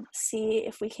and see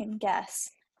if we can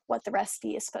guess what the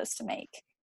recipe is supposed to make.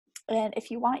 And if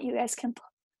you want, you guys can,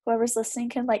 whoever's listening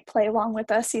can like play along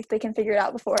with us, see if they can figure it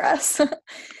out before us.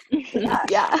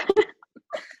 Yeah.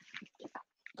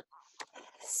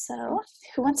 So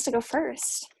who wants to go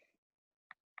first?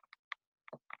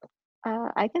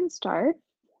 I can start.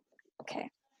 Okay.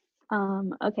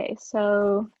 Okay,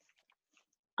 so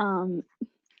I'm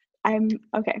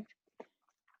okay.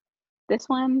 This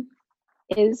one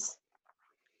is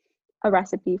a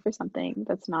recipe for something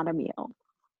that's not a meal.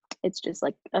 It's just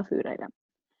like a food item.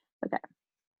 Okay.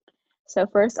 So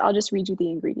first I'll just read you the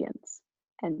ingredients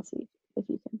and see if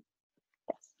you can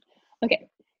guess. Okay.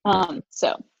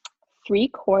 So 3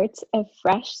 quarts of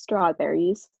fresh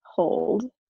strawberries whole,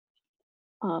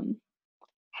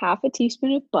 half a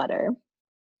teaspoon of butter,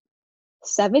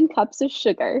 7 cups of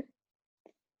sugar,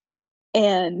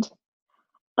 and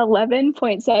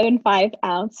 11.75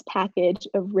 ounce package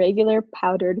of regular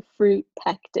powdered fruit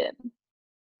pectin. Can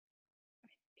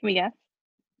we guess?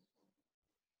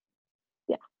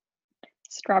 Yeah.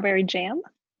 Strawberry jam?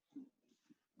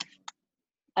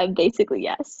 Basically,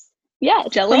 yes. Yes.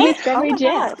 Jelly? Homemade strawberry my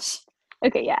jam. gosh.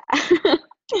 Okay, yeah.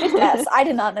 Good guess. I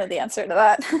did not know the answer to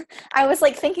that. I was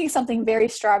like thinking something very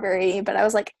strawberry, but I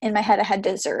was like in my head I had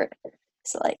dessert.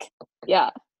 So like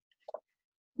Yeah.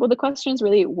 Well, the question is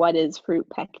really, what is fruit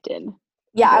pectin?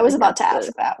 yeah, I was Like, about to that's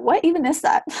ask that. What even is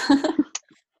that?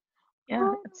 Yeah,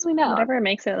 Well, it's we know. whatever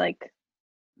makes it like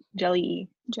jelly-y.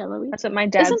 Jello-y. That's what my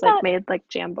dad's Isn't like that- made like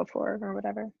jam before or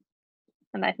whatever.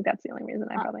 And I think that's the only reason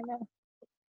I probably know.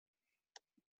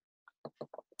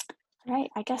 All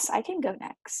right, I guess I can go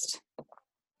next.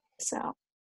 So,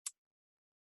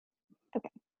 okay,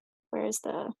 where's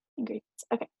the ingredients?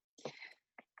 Okay,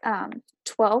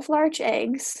 12 large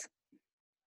eggs,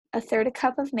 a third a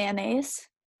cup of mayonnaise,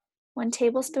 1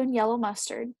 tablespoon yellow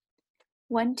mustard,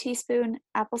 1 teaspoon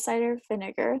apple cider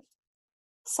vinegar,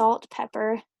 salt,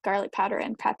 pepper, garlic powder,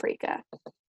 and paprika.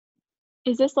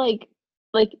 Is this like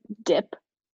dip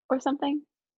or something?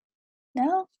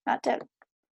 No, not dip.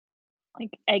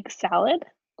 Like egg salad?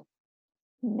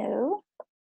 No.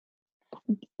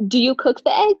 Do you cook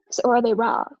the eggs or are they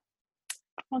raw?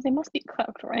 Well, they must be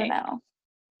cooked, I right? don't know.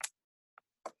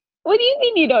 What do you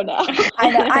mean you don't know?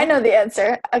 I know the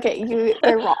answer. Okay,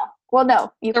 they're raw. Well,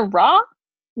 no, They're raw?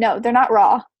 no, they're not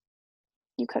raw.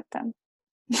 You cook them.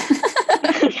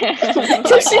 Like,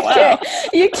 Just wow.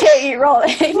 you can't eat raw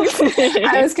eggs.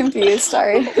 I was confused.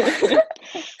 Sorry.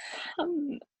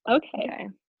 Okay.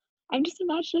 I'm just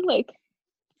imagining like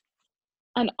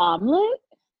an omelet,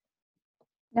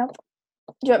 Nope.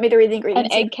 Do you want me to read the an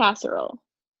ingredients? egg casserole.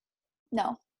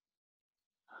 No.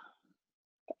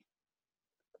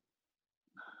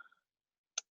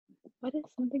 What is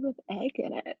something with egg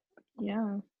in it?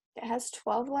 Yeah. It has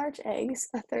 12 large eggs,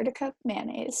 a third a cup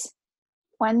mayonnaise,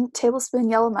 1 tablespoon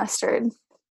yellow mustard,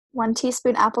 1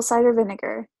 teaspoon apple cider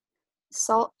vinegar,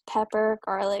 salt, pepper,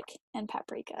 garlic, and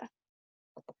paprika.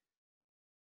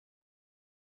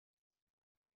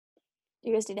 Do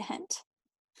you guys need a hint?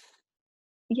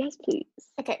 Yes, please.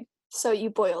 Okay, so you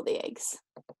boil the eggs.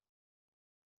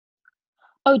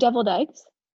 Oh, deviled eggs?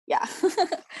 Yeah.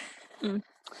 That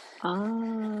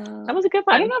was a good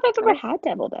one. I don't know if I've ever had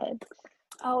deviled eggs.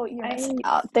 Oh, you're I missing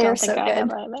out. They're don't so think I have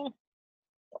good. either.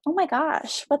 Oh my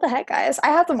gosh. What the heck, guys? I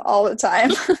have them all the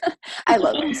time. I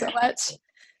love them so much.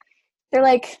 They're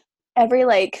like every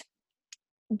like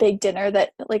big dinner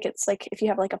that like it's like if you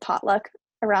have like a potluck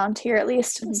around here at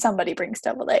least, somebody brings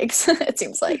deviled eggs, it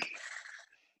seems like.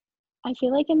 I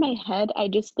feel like in my head, I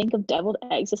just think of deviled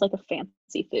eggs as like a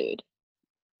fancy food.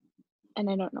 And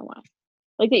I don't know why.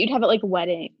 Like that you'd have at like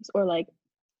weddings or like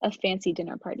a fancy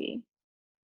dinner party.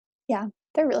 Yeah,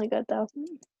 they're really good though.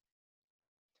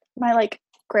 My like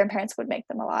grandparents would make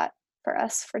them a lot for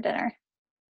us for dinner.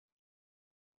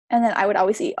 And then I would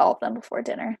always eat all of them before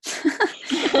dinner.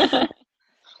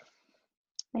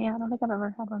 Yeah, I don't think I've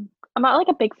ever had one. I'm not like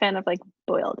a big fan of like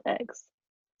boiled eggs.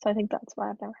 So I think that's why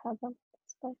I've never had them.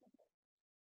 But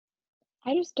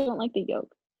I just don't like the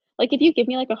yolk. Like if you give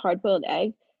me like a hard boiled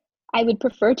egg, I would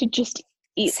prefer to just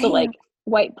eat the like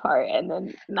white part and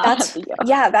then not have the yolk.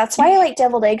 Yeah, that's why I like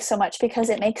deviled eggs so much because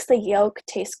it makes the yolk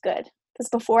taste good. Because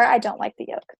before I don't like the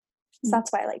yolk. So that's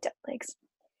why I like deviled eggs.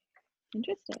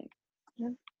 Interesting. yeah.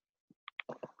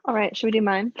 All right, should we do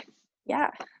mine?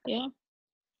 Yeah. Yeah.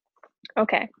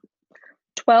 Okay.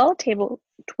 12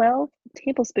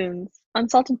 tablespoons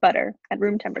unsalted butter at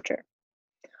room temperature.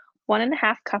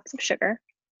 1.5 cups of sugar.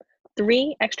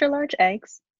 3 extra large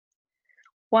eggs.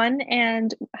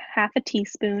 1.5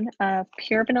 teaspoon of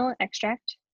pure vanilla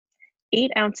extract.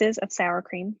 8 ounces of sour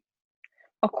cream.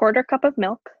 1/4 cup of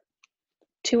milk.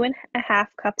 2.5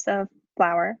 cups of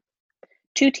flour.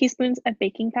 2 teaspoons of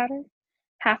baking powder,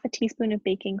 half a teaspoon of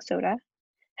baking soda,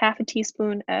 half a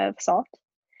teaspoon of salt,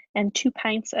 and 2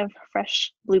 pints of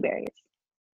fresh blueberries.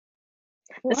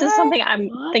 This is something I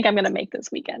think I'm gonna make this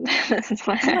weekend. This is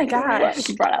why Oh my I gosh.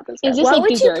 brought out this. Is this What like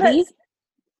would you desserty? put?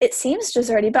 It seems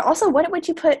desserty, but also, what would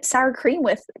you put sour cream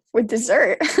with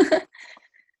dessert?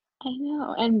 I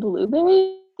know. And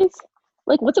blueberries?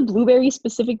 Like, what's a blueberry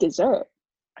specific dessert?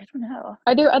 I don't know.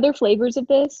 Are there other flavors of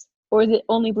this, or is it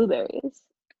only blueberries?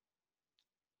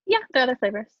 Yeah, there are other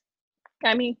flavors.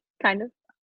 I mean, kind of.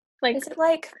 Like, Is it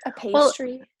like a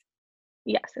pastry?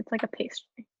 yes, it's like a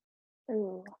pastry.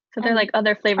 Ooh. So there are like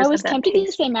other flavors I was of that tempted to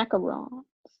pastry. say macarons,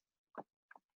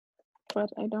 but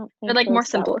I don't think They're like more sour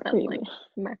simple than cream. like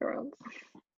macarons.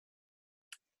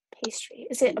 Pastry.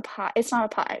 Is it a pie? It's not a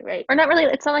pie, right? Or not really.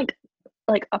 It's not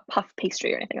like a puff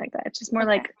pastry or anything like that. It's just more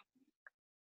Okay. like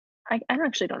I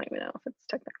actually don't even know if it's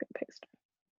technically a pastry.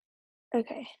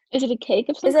 Okay. Is it a cake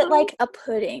of some Is it kind? like a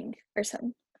pudding or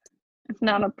something? It's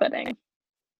not a pudding.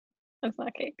 It's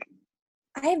not cake.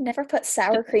 I have never put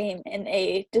sour cream in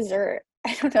a dessert.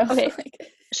 I don't know. Okay.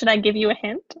 Should I give you a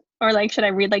hint, or like should I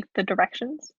read like the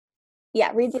directions?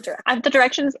 Yeah, read the directions. The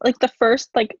directions,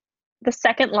 like the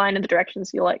second line of the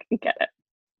directions, you'll like get it.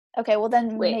 Okay, well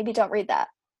then Wait. maybe don't read that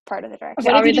part of the directions.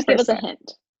 What I'll if you read the just give us first a one.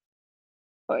 hint?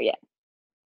 Oh yeah.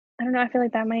 I don't know. I feel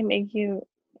like that might make you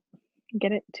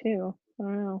get it too. I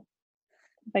don't know.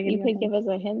 If I give You a could hint. give us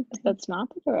a hint that's not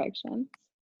the direction.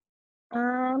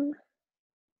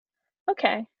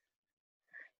 Okay.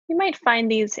 You might find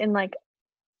these in like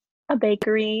a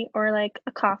bakery or like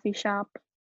a coffee shop.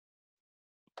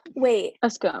 Wait, A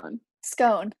scone.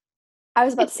 scone. I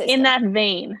was about to say In scone. that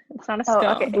vein. It's not a Oh,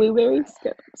 scone. okay. Blueberry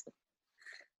scones.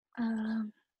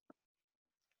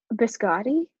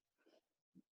 Biscotti?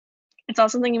 It's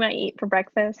also something you might eat for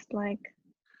breakfast, like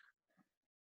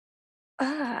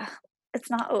It's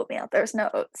not oatmeal. There's no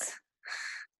oats.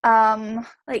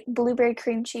 Like blueberry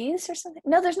cream cheese or something.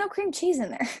 No, there's no cream cheese in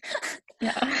there.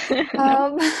 yeah.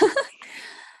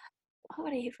 What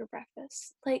would I eat for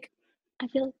breakfast? Like I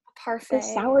feel like parfait. the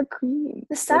sour cream.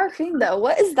 The sour cream though.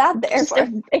 What is that there Just for?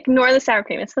 ignore the sour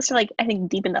cream. It's supposed to like I think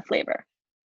deepen the flavor.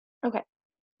 Okay.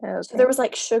 Okay. So there was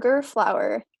like sugar,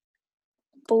 flour,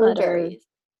 blueberries,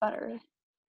 butter.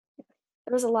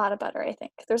 There was a lot of butter, I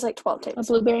think. There's like 12 a tablespoons.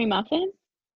 blueberry muffin?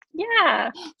 Yeah.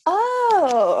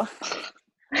 Oh.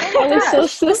 That was so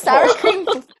simple. The sour cream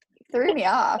threw me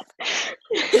off.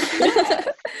 I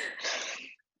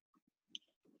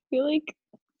feel like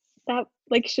that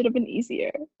like should have been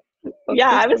easier. But Yeah,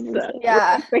 I for was some reason-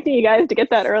 Yeah. expecting you guys to get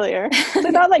that earlier. So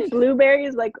I thought like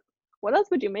blueberries, like what else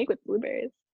would you make with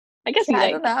blueberries? I guess Yeah,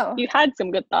 I don't know. you had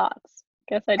some good thoughts.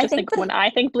 Guess I just think think when I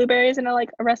think blueberries in a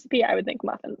recipe, I would think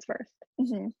muffins first.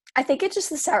 Mm-hmm. I think it's just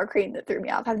the sour cream that threw me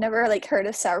off. I've never like heard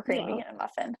of sour cream Yeah. being in a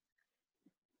muffin.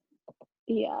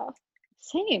 Yeah.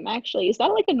 Same actually. Is that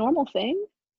like a normal thing?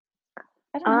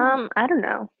 I don't know. I don't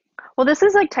know. Well, this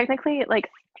is like technically like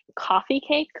coffee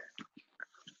cake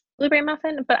blueberry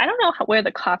muffin, but I don't know where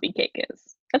the coffee cake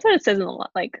is. That's what it says in the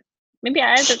like. Maybe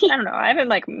I don't know. I haven't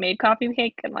like made coffee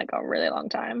cake in like a really long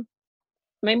time.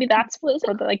 Maybe that's What is it?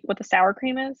 for the, like what the sour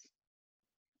cream is.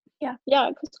 Yeah,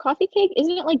 because coffee cake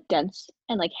isn't it like dense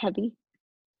and like heavy?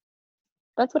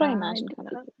 That's what I imagine coffee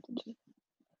cake to be.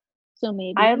 So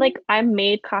maybe I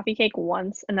made coffee cake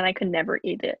once and then I could never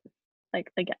eat it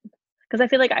like again because I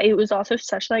feel like it was also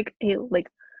such like a like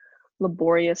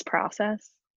laborious process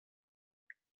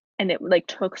and it like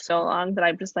took so long that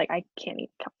I'm just like I can't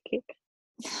eat coffee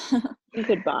cake. you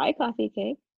could buy coffee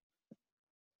cake.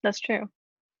 That's true.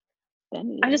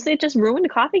 Then it just ruined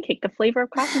coffee cake. The flavor of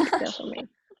coffee cake for me.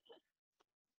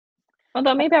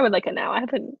 Although maybe I would like it now.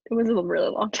 It was a really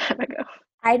long time ago.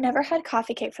 I never had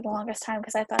coffee cake for the longest time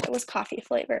because I thought it was coffee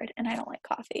flavored and I don't like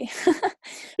coffee.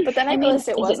 But then I realized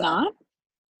it wasn't. Is it not?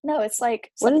 No, it's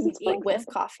like What is something it you eat with flavored?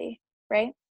 coffee,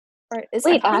 right? Or is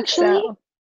Wait, it coffee actually? So,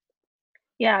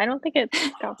 yeah, I don't think it's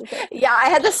coffee flavored. Yeah, I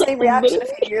had the same reaction a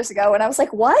few years ago when I was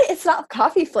like, what? It's not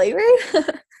coffee flavored?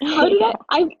 How did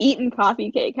I've eaten coffee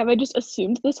cake. Have I just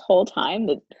assumed this whole time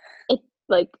that it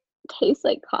like tastes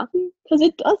like coffee? Because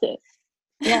it doesn't.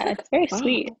 Yeah, it's very Wow.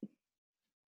 sweet.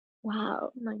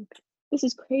 Wow. Like, this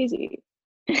is crazy.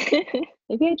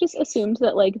 Maybe I just assumed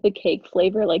that like the cake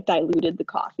flavor like diluted the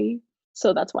coffee.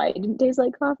 So that's why it didn't taste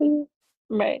like coffee.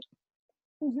 Right.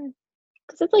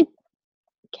 Because it's like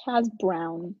has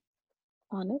brown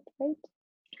on it, right?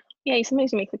 Yeah, you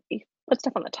sometimes you put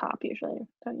stuff on the top usually,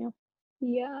 don't you?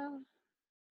 Yeah.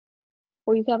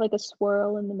 Or you can have like a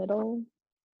swirl in the middle.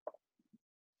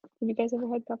 Have you guys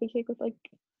ever had coffee cake with like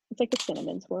It's like a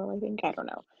cinnamon swirl, I think. I don't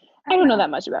know. I don't know that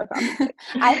much about coffee cake.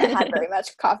 I haven't had very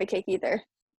much coffee cake either.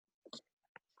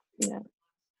 Yeah.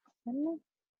 I don't know.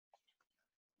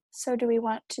 So do we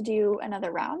want to do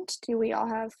another round? Do we all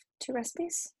have 2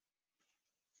 recipes?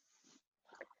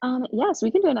 Yes, we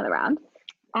can do another round.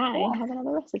 I Cool. have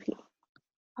another recipe.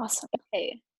 Awesome.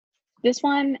 Okay. This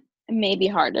one may be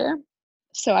harder,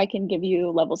 so I can give you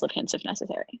levels of hints if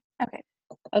necessary. Okay.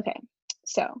 Okay.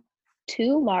 So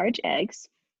 2 large eggs,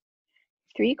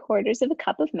 3/4 of a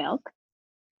cup of milk,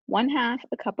 1/2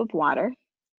 a cup of water,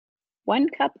 1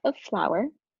 cup of flour,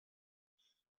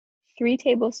 3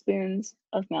 tablespoons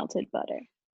of melted butter.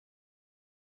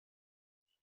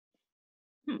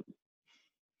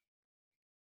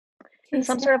 And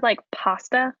some sort of like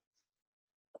pasta.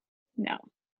 No.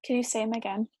 Can you say them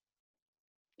again?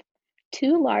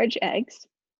 2 large eggs,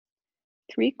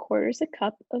 3/4 a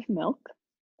cup of milk,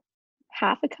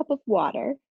 1/2 a cup of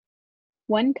water,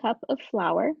 1 cup of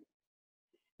flour,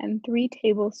 and 3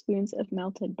 tablespoons of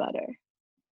melted butter.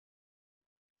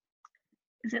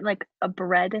 Is it like a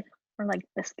bread or like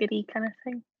biscuity kind of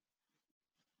thing?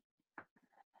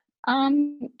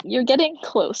 You're getting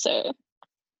closer.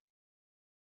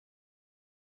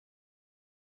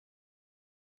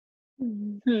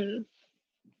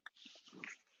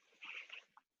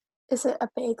 Is it a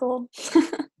bagel?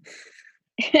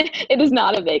 It is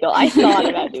not a bagel. I thought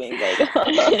about doing bagel.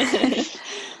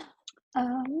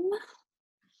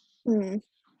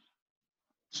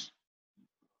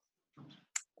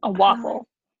 A waffle.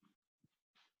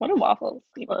 What are waffles?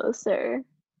 Closer.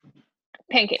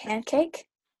 Pancake. Pancake?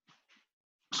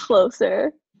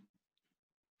 Closer.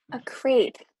 A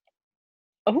crepe.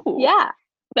 Oh. Yeah.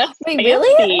 That's Wait, fancy.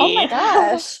 really? Oh my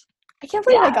gosh. I can't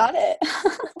believe I Yeah. got it.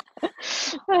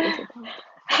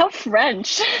 How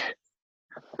French.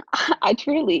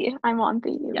 I'm on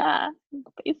theme. Yeah,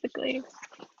 basically.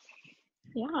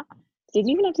 Yeah. Didn't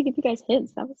even have to give you guys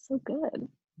hints. That was so good.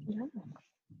 Yeah.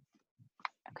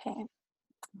 Okay.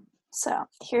 So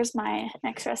here's my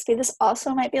next recipe. This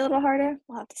also might be a little harder.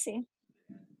 We'll have to see.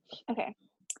 Okay.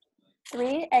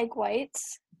 3 egg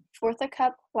whites, 1/4 a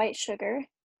cup white sugar,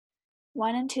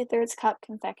 1 2/3 cup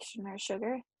confectioner's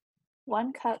sugar,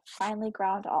 1 cup finely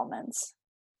ground almonds.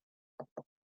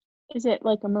 Is it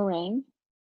like a meringue?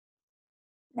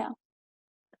 No.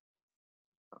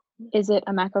 Is it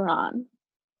a macaron?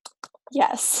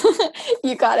 Yes,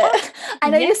 you got it. I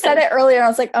know you said it earlier, and I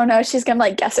was like, oh no, she's gonna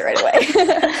like guess it right away.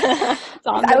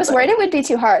 I was worried it would be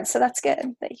too hard, so that's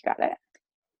good that you got it.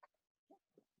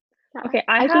 Okay,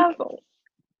 I have.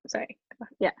 Sorry.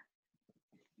 Yeah.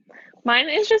 Mine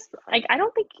is just like I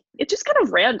don't think it's just kind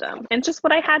of random and just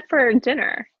what I had for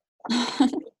dinner.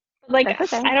 Like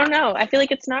okay. I don't know. I feel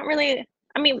like it's not really.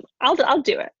 I mean, I'll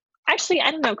do it. Actually,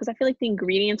 I don't know because I feel like the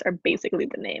ingredients are basically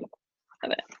the name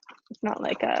of it. It's not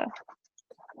like a.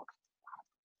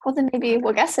 Well, then maybe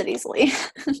we'll guess it easily.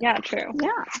 Yeah, true.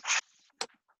 Yeah.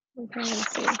 Okay,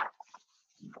 let's see. I'm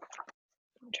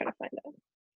trying to find it.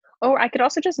 Oh, I could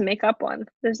also just make up one.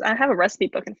 I have a recipe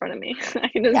book in front of me. I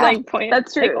can just like point.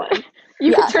 That's true. One.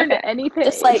 You can turn to any page.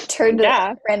 Just like turn to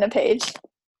a random page.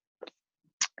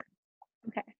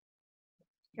 Okay.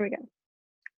 Here we go.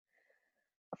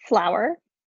 Flour.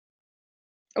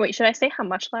 Oh wait, should I say how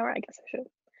much flour? I guess I should.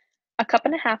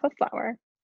 1.5 cups of flour.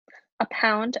 1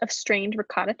 pound of strained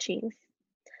ricotta cheese.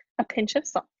 A pinch of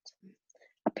salt.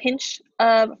 A pinch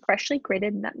of freshly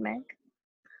grated nutmeg.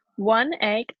 1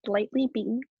 egg lightly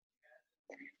beaten.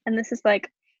 And this is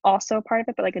like also a part of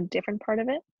it, but like a different part of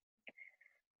it.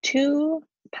 2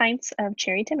 pints of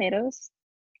cherry tomatoes.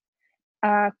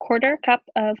 1/4 cup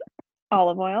of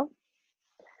olive oil.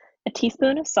 A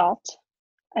teaspoon of salt.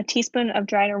 A teaspoon of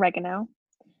dried oregano.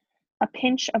 A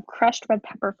pinch of crushed red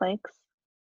pepper flakes.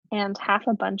 And 1/2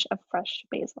 a bunch of fresh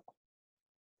basil.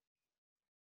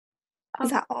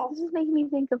 Is that all? This is making me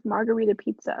think of margarita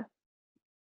pizza.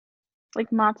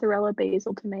 Like mozzarella,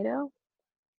 basil, tomato.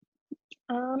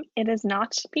 It is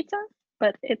not pizza,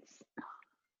 but it's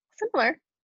similar.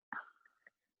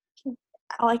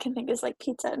 All I can think is like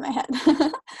pizza in my head.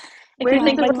 If you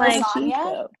think of like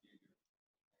lasagna?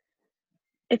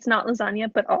 It's not lasagna,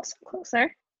 but also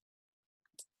closer.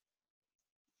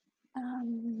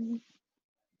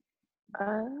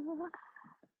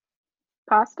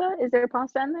 Pasta? Is there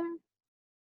pasta in there?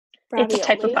 Ravioli? It's a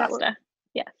type of pasta.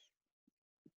 Yes.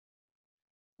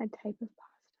 A type of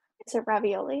pasta. Is it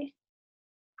ravioli?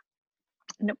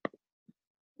 Nope.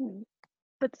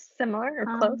 But similar or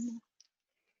close.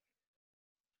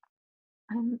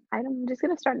 I'm just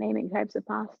gonna start naming types of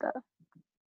pasta.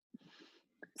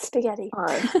 Spaghetti.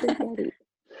 Spaghetti.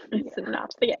 It's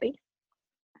not spaghetti.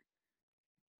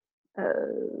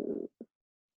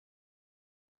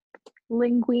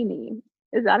 Linguine.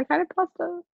 Is that a kind of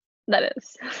pasta? That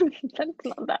is. That's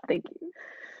not that. Thank you.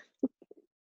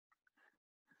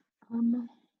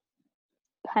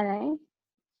 Penne.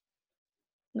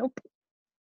 Nope.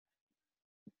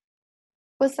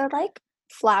 Was there like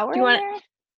flour Do you in want there?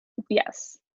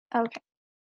 Yes. Okay.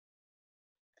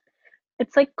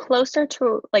 It's like closer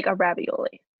to like a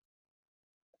ravioli.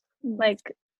 Like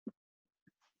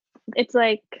it's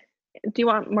like, do you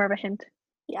want more of a hint?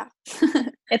 Yeah.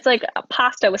 It's like a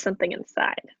pasta with something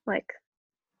inside, like,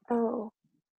 Oh.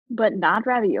 But not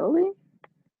ravioli?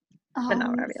 but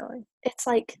not ravioli. It's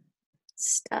like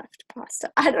stuffed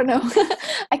pasta. I don't know.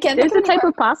 I can't There's think a of type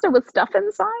of pasta with stuff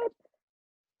inside?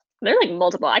 There are like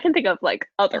multiple. I can think of like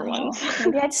other ones.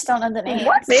 Maybe I just don't know the names.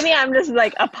 What? Maybe I'm just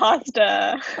like a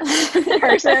pasta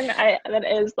person. That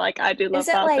is like I do love Is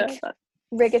it pasta. like But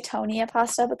rigatoni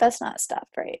pasta? But that's not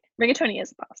stuffed, right? rigatoni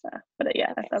is pasta, but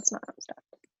yeah, that's not stuff.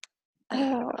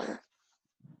 Oh,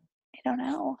 I don't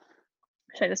know.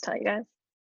 Should I just tell you guys?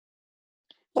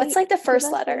 What's Wait, like the give first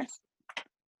us letter?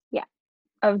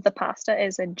 Of the pasta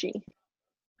is a G.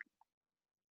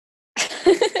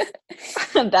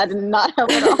 That did not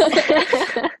help at all.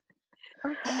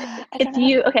 I don't It's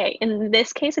know. okay. In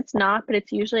this case, it's not, but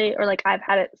it's usually, or like I've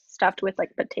had it stuffed with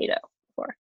like potato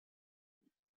before.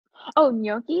 Oh,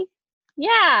 gnocchi?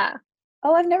 Yeah,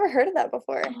 Oh, I've never heard of that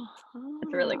before.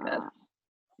 it's really good.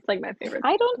 It's like my favorite.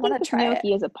 I don't wanna think of try it.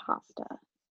 gnocchi as a pasta. What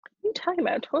are you talking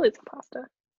about? Totally, it's a pasta.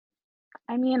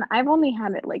 I mean, I've only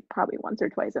had it like probably once or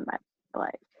twice in my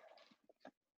life.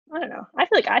 I don't know. I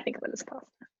feel like I think of it as pasta.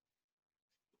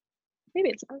 Maybe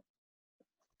it's not.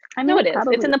 I mean, No, it is.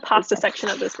 probably It's in the pasta is. section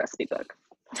of this recipe book.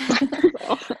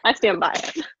 So I stand by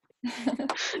it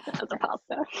as a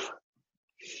pasta.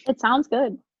 It sounds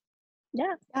good.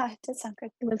 Yeah, Yeah, it did sound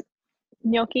good. it was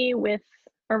gnocchi with,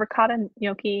 or ricotta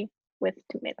gnocchi with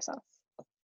tomato sauce.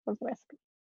 Was the recipe.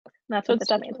 And that's So what it's the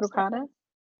stuffed tomato with sauce ricotta? is.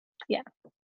 Yeah.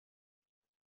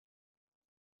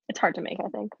 It's hard to make, I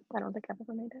think. I don't think I've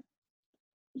ever made it.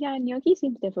 Yeah, gnocchi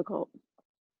seems difficult.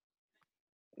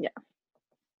 Yeah.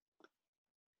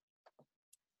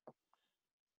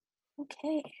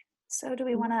 Okay. So do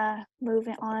we want to move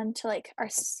it on to like our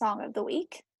song of the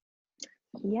week?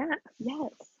 Yeah.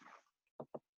 Yes.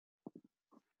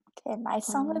 Okay, my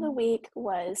song of the week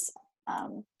was I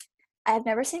have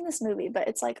never seen this movie, but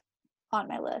it's like on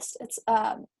my list. It's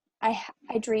I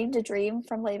Dreamed a Dream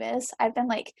from Les Mis. I've been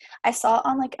like I saw it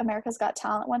on like America's Got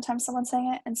Talent one time someone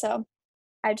sang it, and so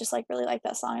I just like really like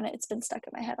that song and it's been stuck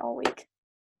in my head all week.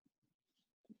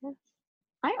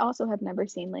 I also have never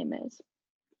seen Les Mis.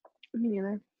 Me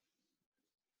neither.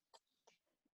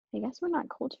 I guess we're not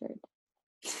cultured.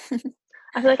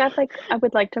 I feel like I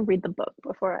would like to read the book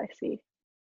before I see.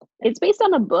 It's based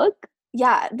on a book?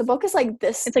 Yeah, the book is like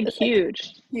this. It's like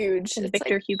huge. Huge. It's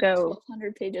Victor like Hugo.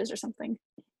 1,200 pages or something,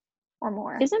 or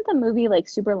more. Isn't the movie like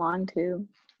super long too?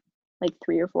 Like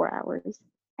 3 or 4 hours?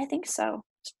 I think so.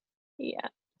 Yeah.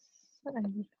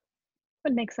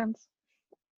 Would make sense.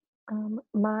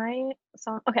 My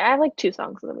song. Okay, I have like 2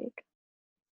 songs of the week.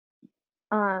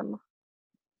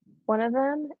 One of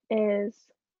them is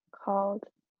called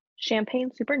Champagne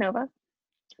Supernova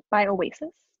by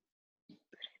Oasis.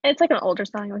 And it's like an older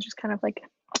song. It was just kind of like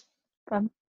fun.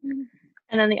 And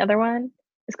then the other one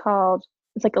is called,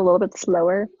 it's like a little bit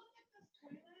slower.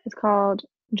 It's called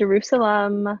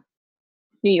Jerusalem,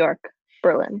 New York,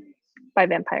 Berlin by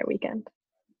Vampire Weekend.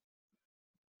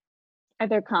 Are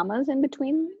there commas in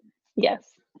between?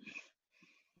 Yes.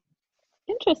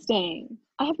 Interesting.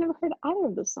 I have never heard either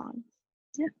of those songs.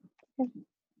 Yeah.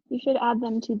 You should add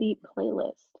them to the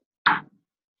playlist.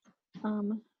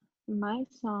 My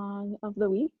song of the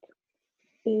week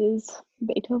is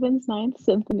Beethoven's Ninth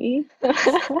Symphony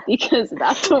because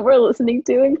that's what we're listening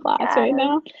to in class right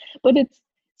now. But it's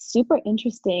super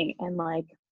interesting and like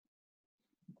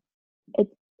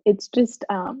it's just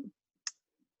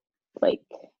like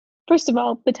first of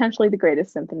all potentially the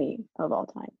greatest symphony of all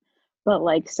time, but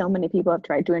like so many people have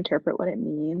tried to interpret what it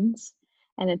means,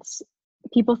 and it's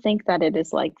people think that it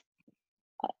is like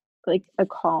a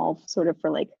call sort of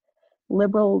for like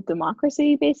liberal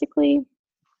democracy basically,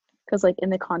 because like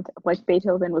in the context like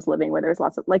Beethoven was living where there was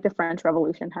lots of like the French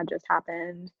Revolution had just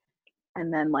happened,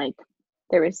 and then like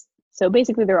there was so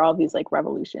basically there are all these like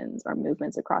revolutions or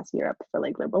movements across Europe for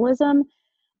like liberalism,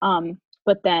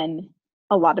 but then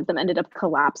a lot of them ended up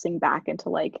collapsing back into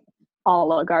like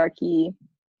oligarchy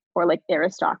or like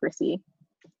aristocracy.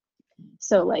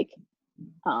 So like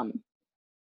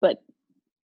but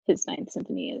his Ninth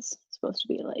Symphony is supposed to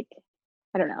be like,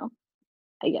 I don't know,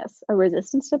 I guess a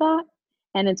resistance to that,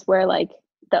 and it's where like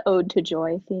the Ode to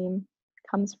Joy theme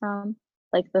comes from.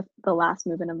 like the last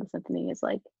movement of the symphony is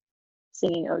like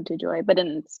singing Ode to Joy, but in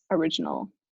its original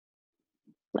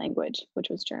language, which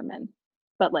was German.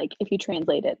 But like if you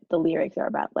translate it, the lyrics are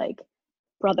about like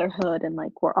brotherhood and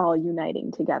like we're all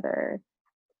uniting together.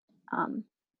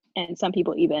 And some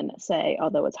people even say,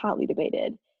 although it's hotly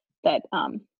debated, that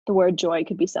the word joy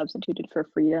could be substituted for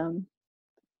freedom.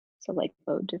 So like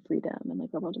ode to freedom and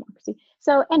like liberal democracy.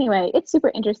 So anyway, it's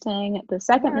super interesting. The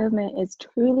second movement is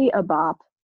truly a bop.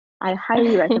 I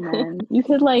highly recommend. You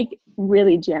could like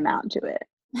really jam out to it.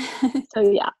 So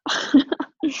yeah.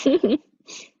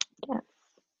 Yeah.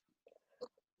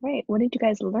 Right. What did you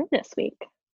guys learn this week?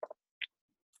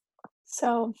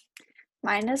 So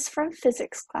mine is from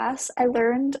physics class.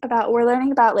 We're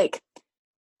learning about like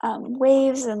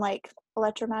waves and like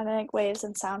electromagnetic waves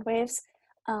and sound waves.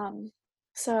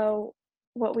 So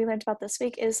what we learned about this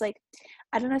week is like,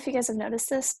 I don't know if you guys have noticed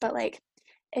this, but like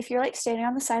if you're like standing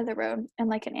on the side of the road and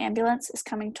like an ambulance is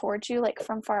coming towards you like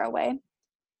from far away,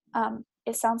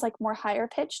 it sounds like more higher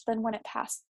pitched than when it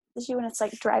passes you and it's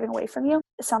like driving away from you.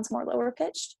 It sounds more lower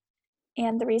pitched.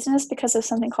 And the reason is because of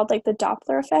something called like the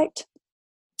Doppler effect.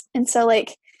 And so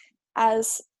like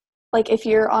as like if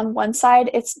you're on one side,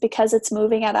 it's because it's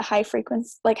moving at a high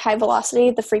frequency, like high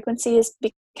velocity, the frequency is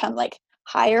become like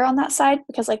higher on that side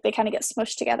because like they kind of get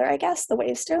smushed together, I guess, the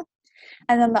waves do.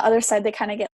 And then the other side, they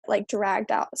kind of get like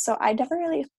dragged out. So I never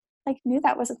really like knew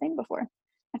that was a thing before.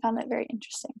 I found that very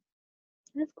interesting.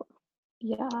 That's cool.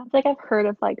 Yeah. It's like I've heard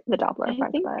of like the Doppler I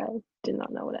effect, think- but I did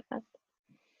not know what it meant.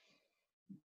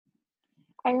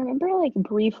 I remember like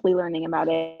briefly learning about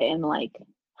it in like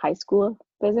high school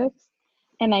physics,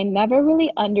 and I never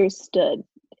really understood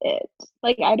it.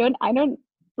 Like I don't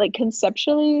like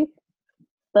conceptually,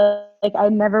 but like I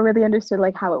never really understood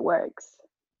like how it works.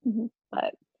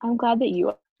 But I'm glad that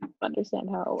you understand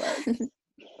how it works.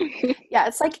 Yeah,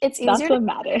 it's like it's easier That's what to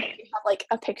matters. have like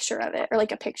a picture of it or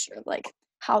like a picture of like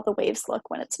how the waves look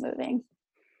when it's moving.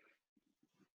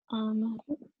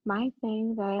 My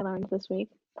thing that I learned this week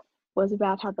was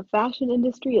about how the fashion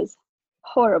industry is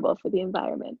horrible for the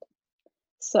environment.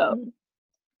 So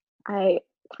I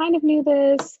kind of knew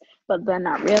this, but then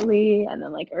not really. And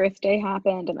then like Earth Day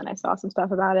happened, and then I saw some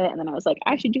stuff about it, and then I was like,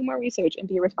 I should do more research and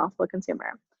be a responsible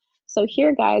consumer. So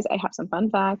here, guys, I have some fun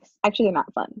facts. Actually, they're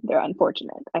not fun. They're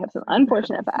unfortunate. I have some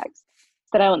unfortunate facts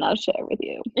that I will now share with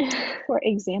you. For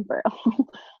example,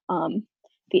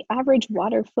 the average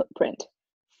water footprint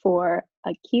for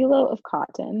a kilo of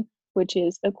cotton, which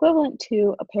is equivalent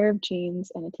to a pair of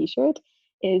jeans and a t-shirt,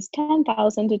 is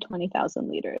 10,000 to 20,000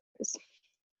 liters.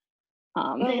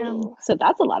 So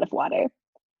that's a lot of water.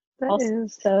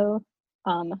 So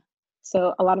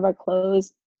a lot of our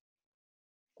clothes,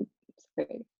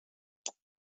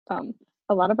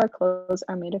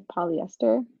 are made of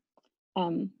polyester,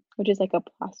 which is like a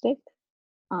plastic.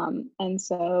 And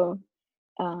so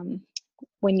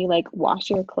when you like wash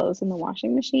your clothes in the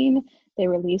washing machine, they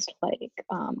released like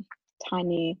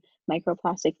tiny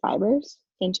microplastic fibers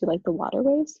into like the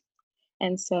waterways.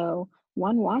 And so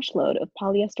one wash load of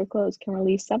polyester clothes can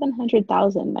release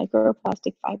 700,000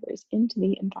 microplastic fibers into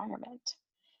the environment.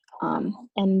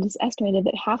 And it's estimated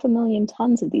that 500,000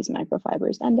 tons of these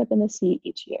microfibers end up in the sea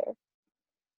each year.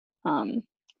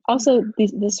 Also,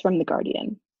 this is from The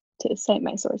Guardian, to cite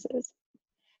my sources.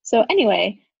 So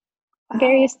anyway,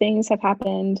 various things have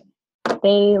happened.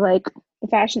 They like the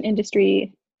fashion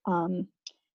industry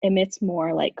emits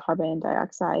more like carbon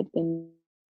dioxide in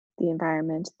the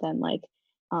environment than like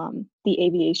the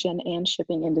aviation and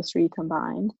shipping industry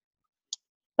combined.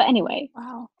 But anyway,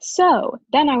 so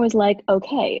then I was like,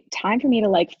 okay, time for me to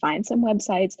like find some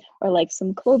websites or like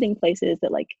some clothing places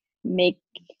that like make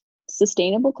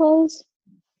sustainable clothes,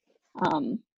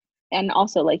 and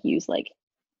also like use like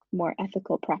more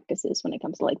ethical practices when it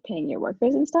comes to like paying your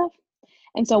workers and stuff.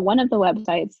 And so one of the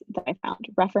websites that I found,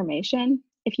 Reformation,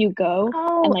 if you go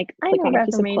and like click on a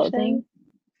piece of clothing,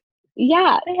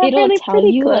 it'll tell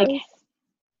you like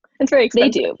it's very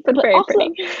expensive, they do, but very also,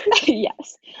 pretty.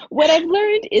 Yes. What I've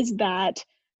learned is that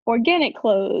organic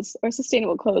clothes or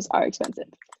sustainable clothes are expensive.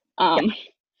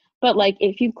 But like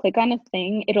if you click on a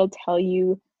thing, it'll tell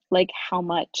you like how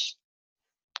much,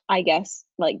 I guess,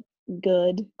 like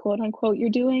good quote unquote you're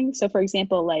doing. So for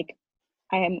example, like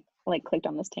I am like clicked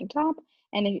on this tank top,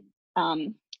 and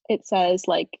it says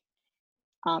like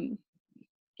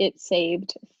it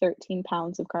saved 13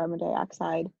 pounds of carbon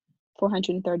dioxide,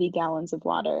 430 gallons of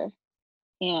water,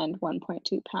 and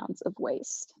 1.2 pounds of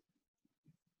waste.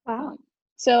 Wow.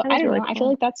 So I don't really know. cool. I feel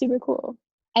like that's super cool.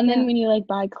 And then when you like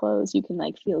buy clothes, you can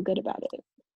like feel good about it.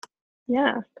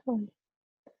 Yeah, cool.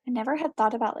 I never had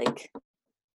thought about like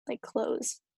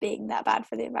clothes being that bad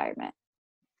for the environment.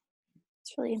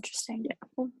 It's really interesting.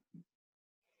 Yeah.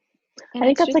 And I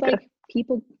think it's that's just like like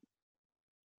people.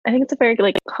 I think it's a very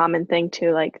like common thing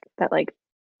too, like that like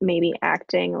maybe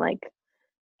acting like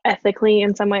ethically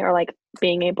in some way or like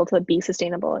being able to be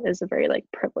sustainable is a very like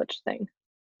privileged thing.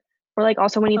 Or like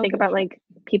also when you Oh, think for about sure. like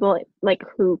people like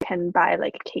who can buy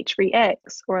like cage-free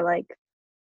eggs or like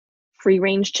free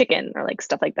range chicken or like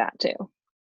stuff like that too.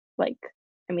 Like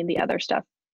I mean the other stuff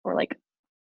or like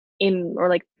in or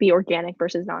like the organic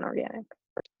versus non-organic.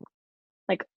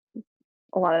 Like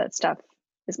a lot of that stuff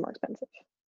is more expensive.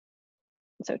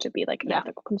 So to be like an Yeah,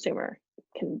 ethical consumer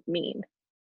can mean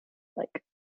like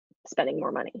spending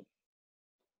more money.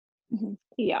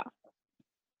 yeah,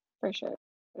 for sure.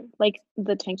 Like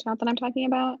the tank top that I'm talking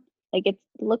about, like it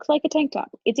looks like a tank top.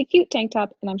 It's a cute tank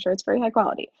top, and I'm sure it's very high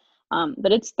quality.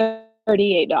 But it's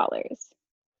 $38.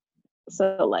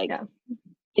 So like Yeah,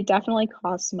 it definitely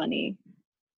costs money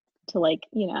to like,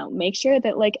 make sure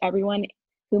that like everyone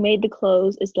who made the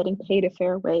clothes is getting paid a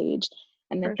fair wage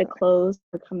and that for the sure. clothes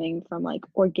are coming from like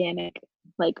organic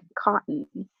like cotton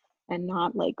and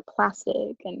not like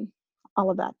plastic and all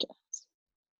of that jazz.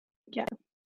 Yeah,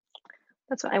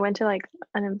 that's what I went to like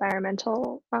an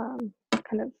environmental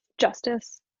kind of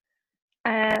justice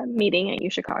meeting at U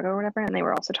Chicago or whatever, and they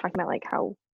were also talking about like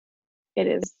how it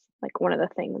is like one of the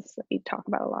things that we talk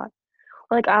about a lot.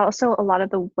 Like also a lot of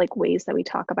the like ways that we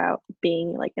talk about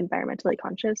being like environmentally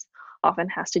conscious often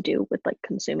has to do with like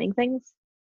consuming things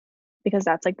because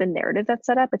that's like the narrative that's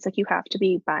set up. It's like you have to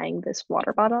be buying this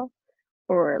water bottle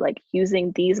or like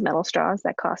using these metal straws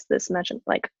that cost this much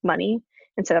like money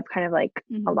instead of kind of like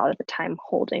a Mm-hmm. lot of the time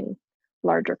holding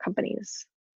larger companies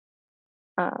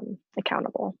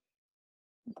accountable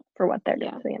for what they're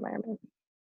doing Yeah. to the environment.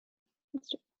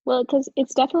 Well, because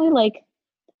it's definitely like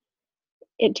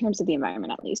in terms of the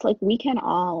environment at least, like we can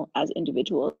all as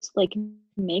individuals like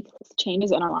make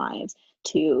changes in our lives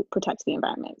to protect the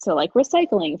environment. So like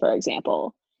recycling, for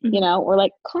example, Mhm. or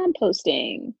like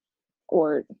composting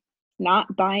or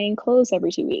not buying clothes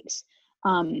every 2 weeks.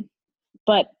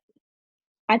 But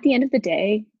at the end of the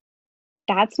day,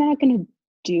 that's not going to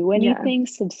do Yeah, anything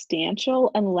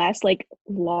substantial unless like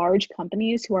large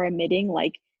companies who are emitting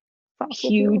like fossil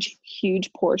fuels.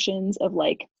 huge portions of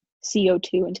like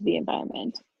CO2 into the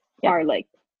environment Yeah. are like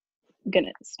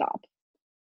gonna stop,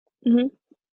 Hmm.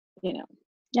 you know.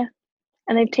 Yeah.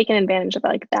 And they've taken advantage of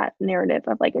like that narrative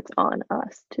of like it's on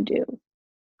us to do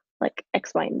like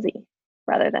X, Y, and Z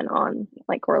rather than on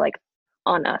like or like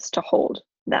on us to hold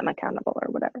them accountable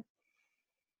or whatever.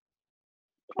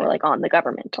 Or like on the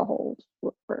government to hold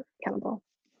for accountable.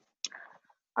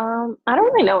 I don't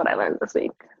really know what I learned this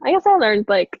week. I guess I learned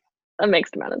like a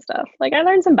mixed amount of stuff. Like I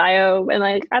learned some bio and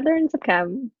like I learned some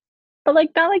chem, but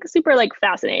like not like super like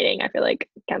fascinating. I feel like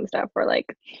chem stuff or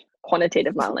like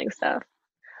quantitative modeling stuff.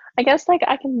 I guess like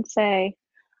I can say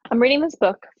I'm reading this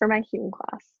book for my human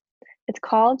class. It's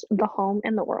called The Home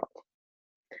and the World.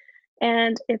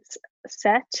 And it's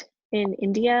set in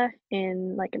India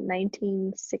in like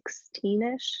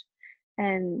 1916-ish.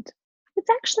 And it's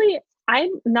actually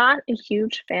I'm not a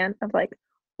huge fan of like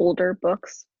older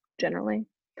books generally.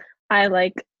 I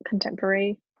like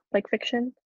contemporary like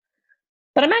fiction,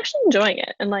 but I'm actually enjoying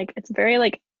it. And like it's very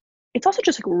like it's also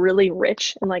just like really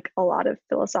rich and like a lot of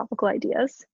philosophical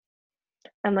ideas.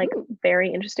 I'm like Ooh.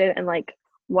 very interested in like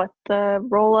what the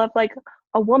role of like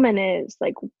a woman is,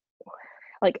 like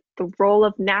the role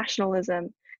of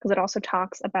nationalism, because it also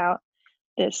talks about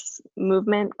this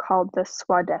movement called the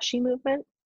Swadeshi movement,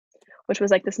 which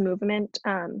was like this movement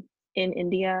in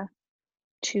India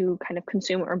to kind of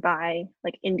consume or buy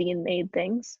like Indian made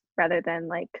things rather than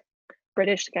like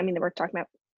British. I mean, they were talking about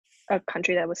a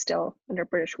country that was still under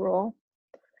British rule,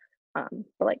 but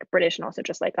like British and also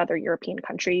just like other European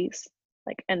countries,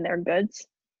 like and their goods.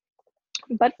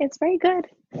 But it's very good.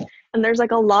 And there's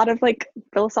like a lot of like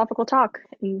philosophical talk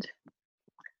and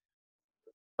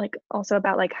like also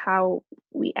about like how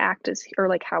we act as or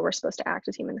like how we're supposed to act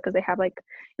as humans because they have like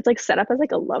it's like set up as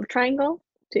like a love triangle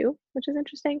too, which is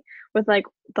interesting with like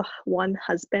the one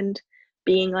husband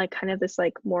being like kind of this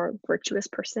like more virtuous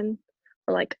person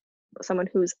or like someone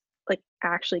who's like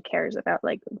actually cares about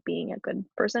like being a good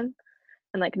person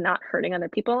and like not hurting other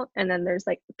people, and then there's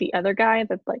like the other guy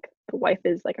that like the wife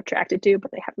is like attracted to but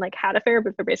they haven't like had affair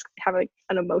but they're basically have like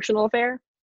an emotional affair,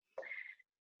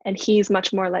 and he's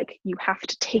much more like you have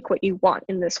to take what you want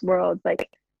in this world, like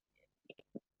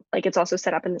it's also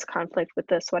set up in this conflict with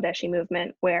the Swadeshi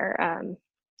movement where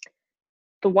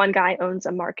the one guy owns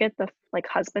a market, the like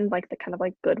husband, like the kind of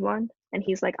like good one, and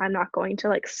he's like I'm not going to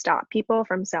like stop people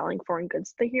from selling foreign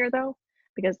goods to here though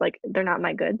because like they're not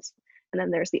my goods. And then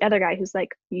there's the other guy who's like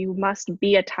you must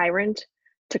be a tyrant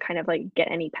to kind of like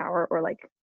get any power or like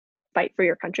fight for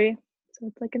your country. So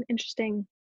it's like an interesting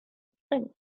thing.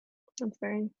 It's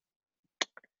very,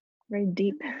 very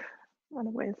deep in a lot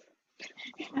of ways.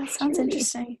 That sounds Truly.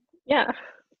 interesting. Yeah.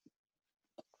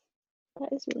 That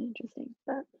is really interesting.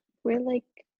 But we're like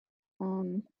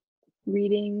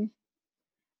reading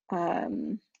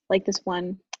like this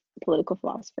one political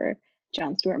philosopher,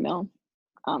 John Stuart Mill,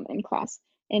 in class,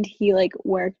 and he like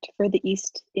worked for the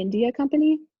East India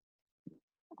Company,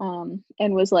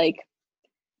 and was like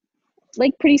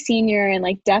pretty senior and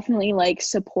like definitely like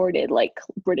supported like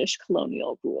British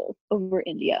colonial rule over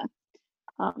India,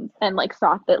 and like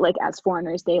thought that like as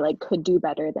foreigners they like could do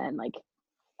better than like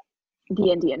the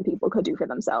Indian people could do for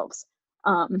themselves.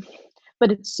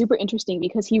 But it's super interesting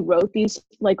because he wrote these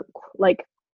like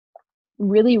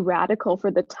really radical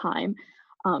for the time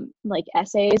like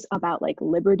essays about like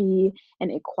liberty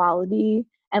and equality,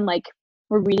 and like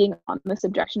we're reading On the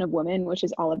Subjection of Women, which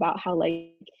is all about how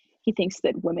like he thinks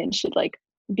that women should like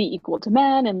be equal to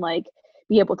men and like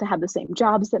be able to have the same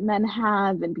jobs that men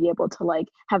have and be able to like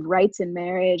have rights in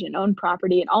marriage and own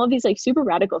property and all of these like super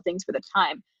radical things for the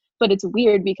time. But it's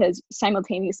weird because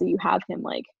simultaneously you have him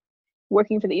like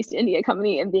working for the East India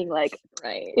Company and being like,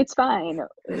 Right. it's fine,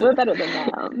 we're better than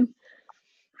them.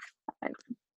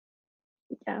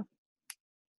 Yeah.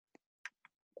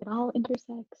 It all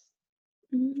intersects.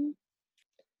 Mm-hmm.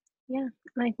 Yeah,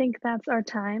 and I think that's our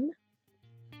time.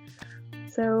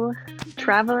 So,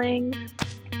 traveling,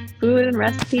 food and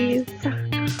recipes,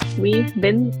 we've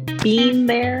been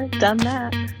there, done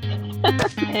that.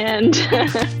 And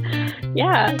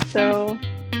yeah, so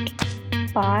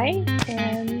bye.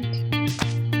 And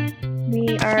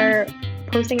we are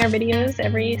posting our videos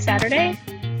every Saturday.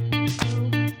 So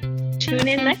tune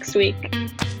in next week.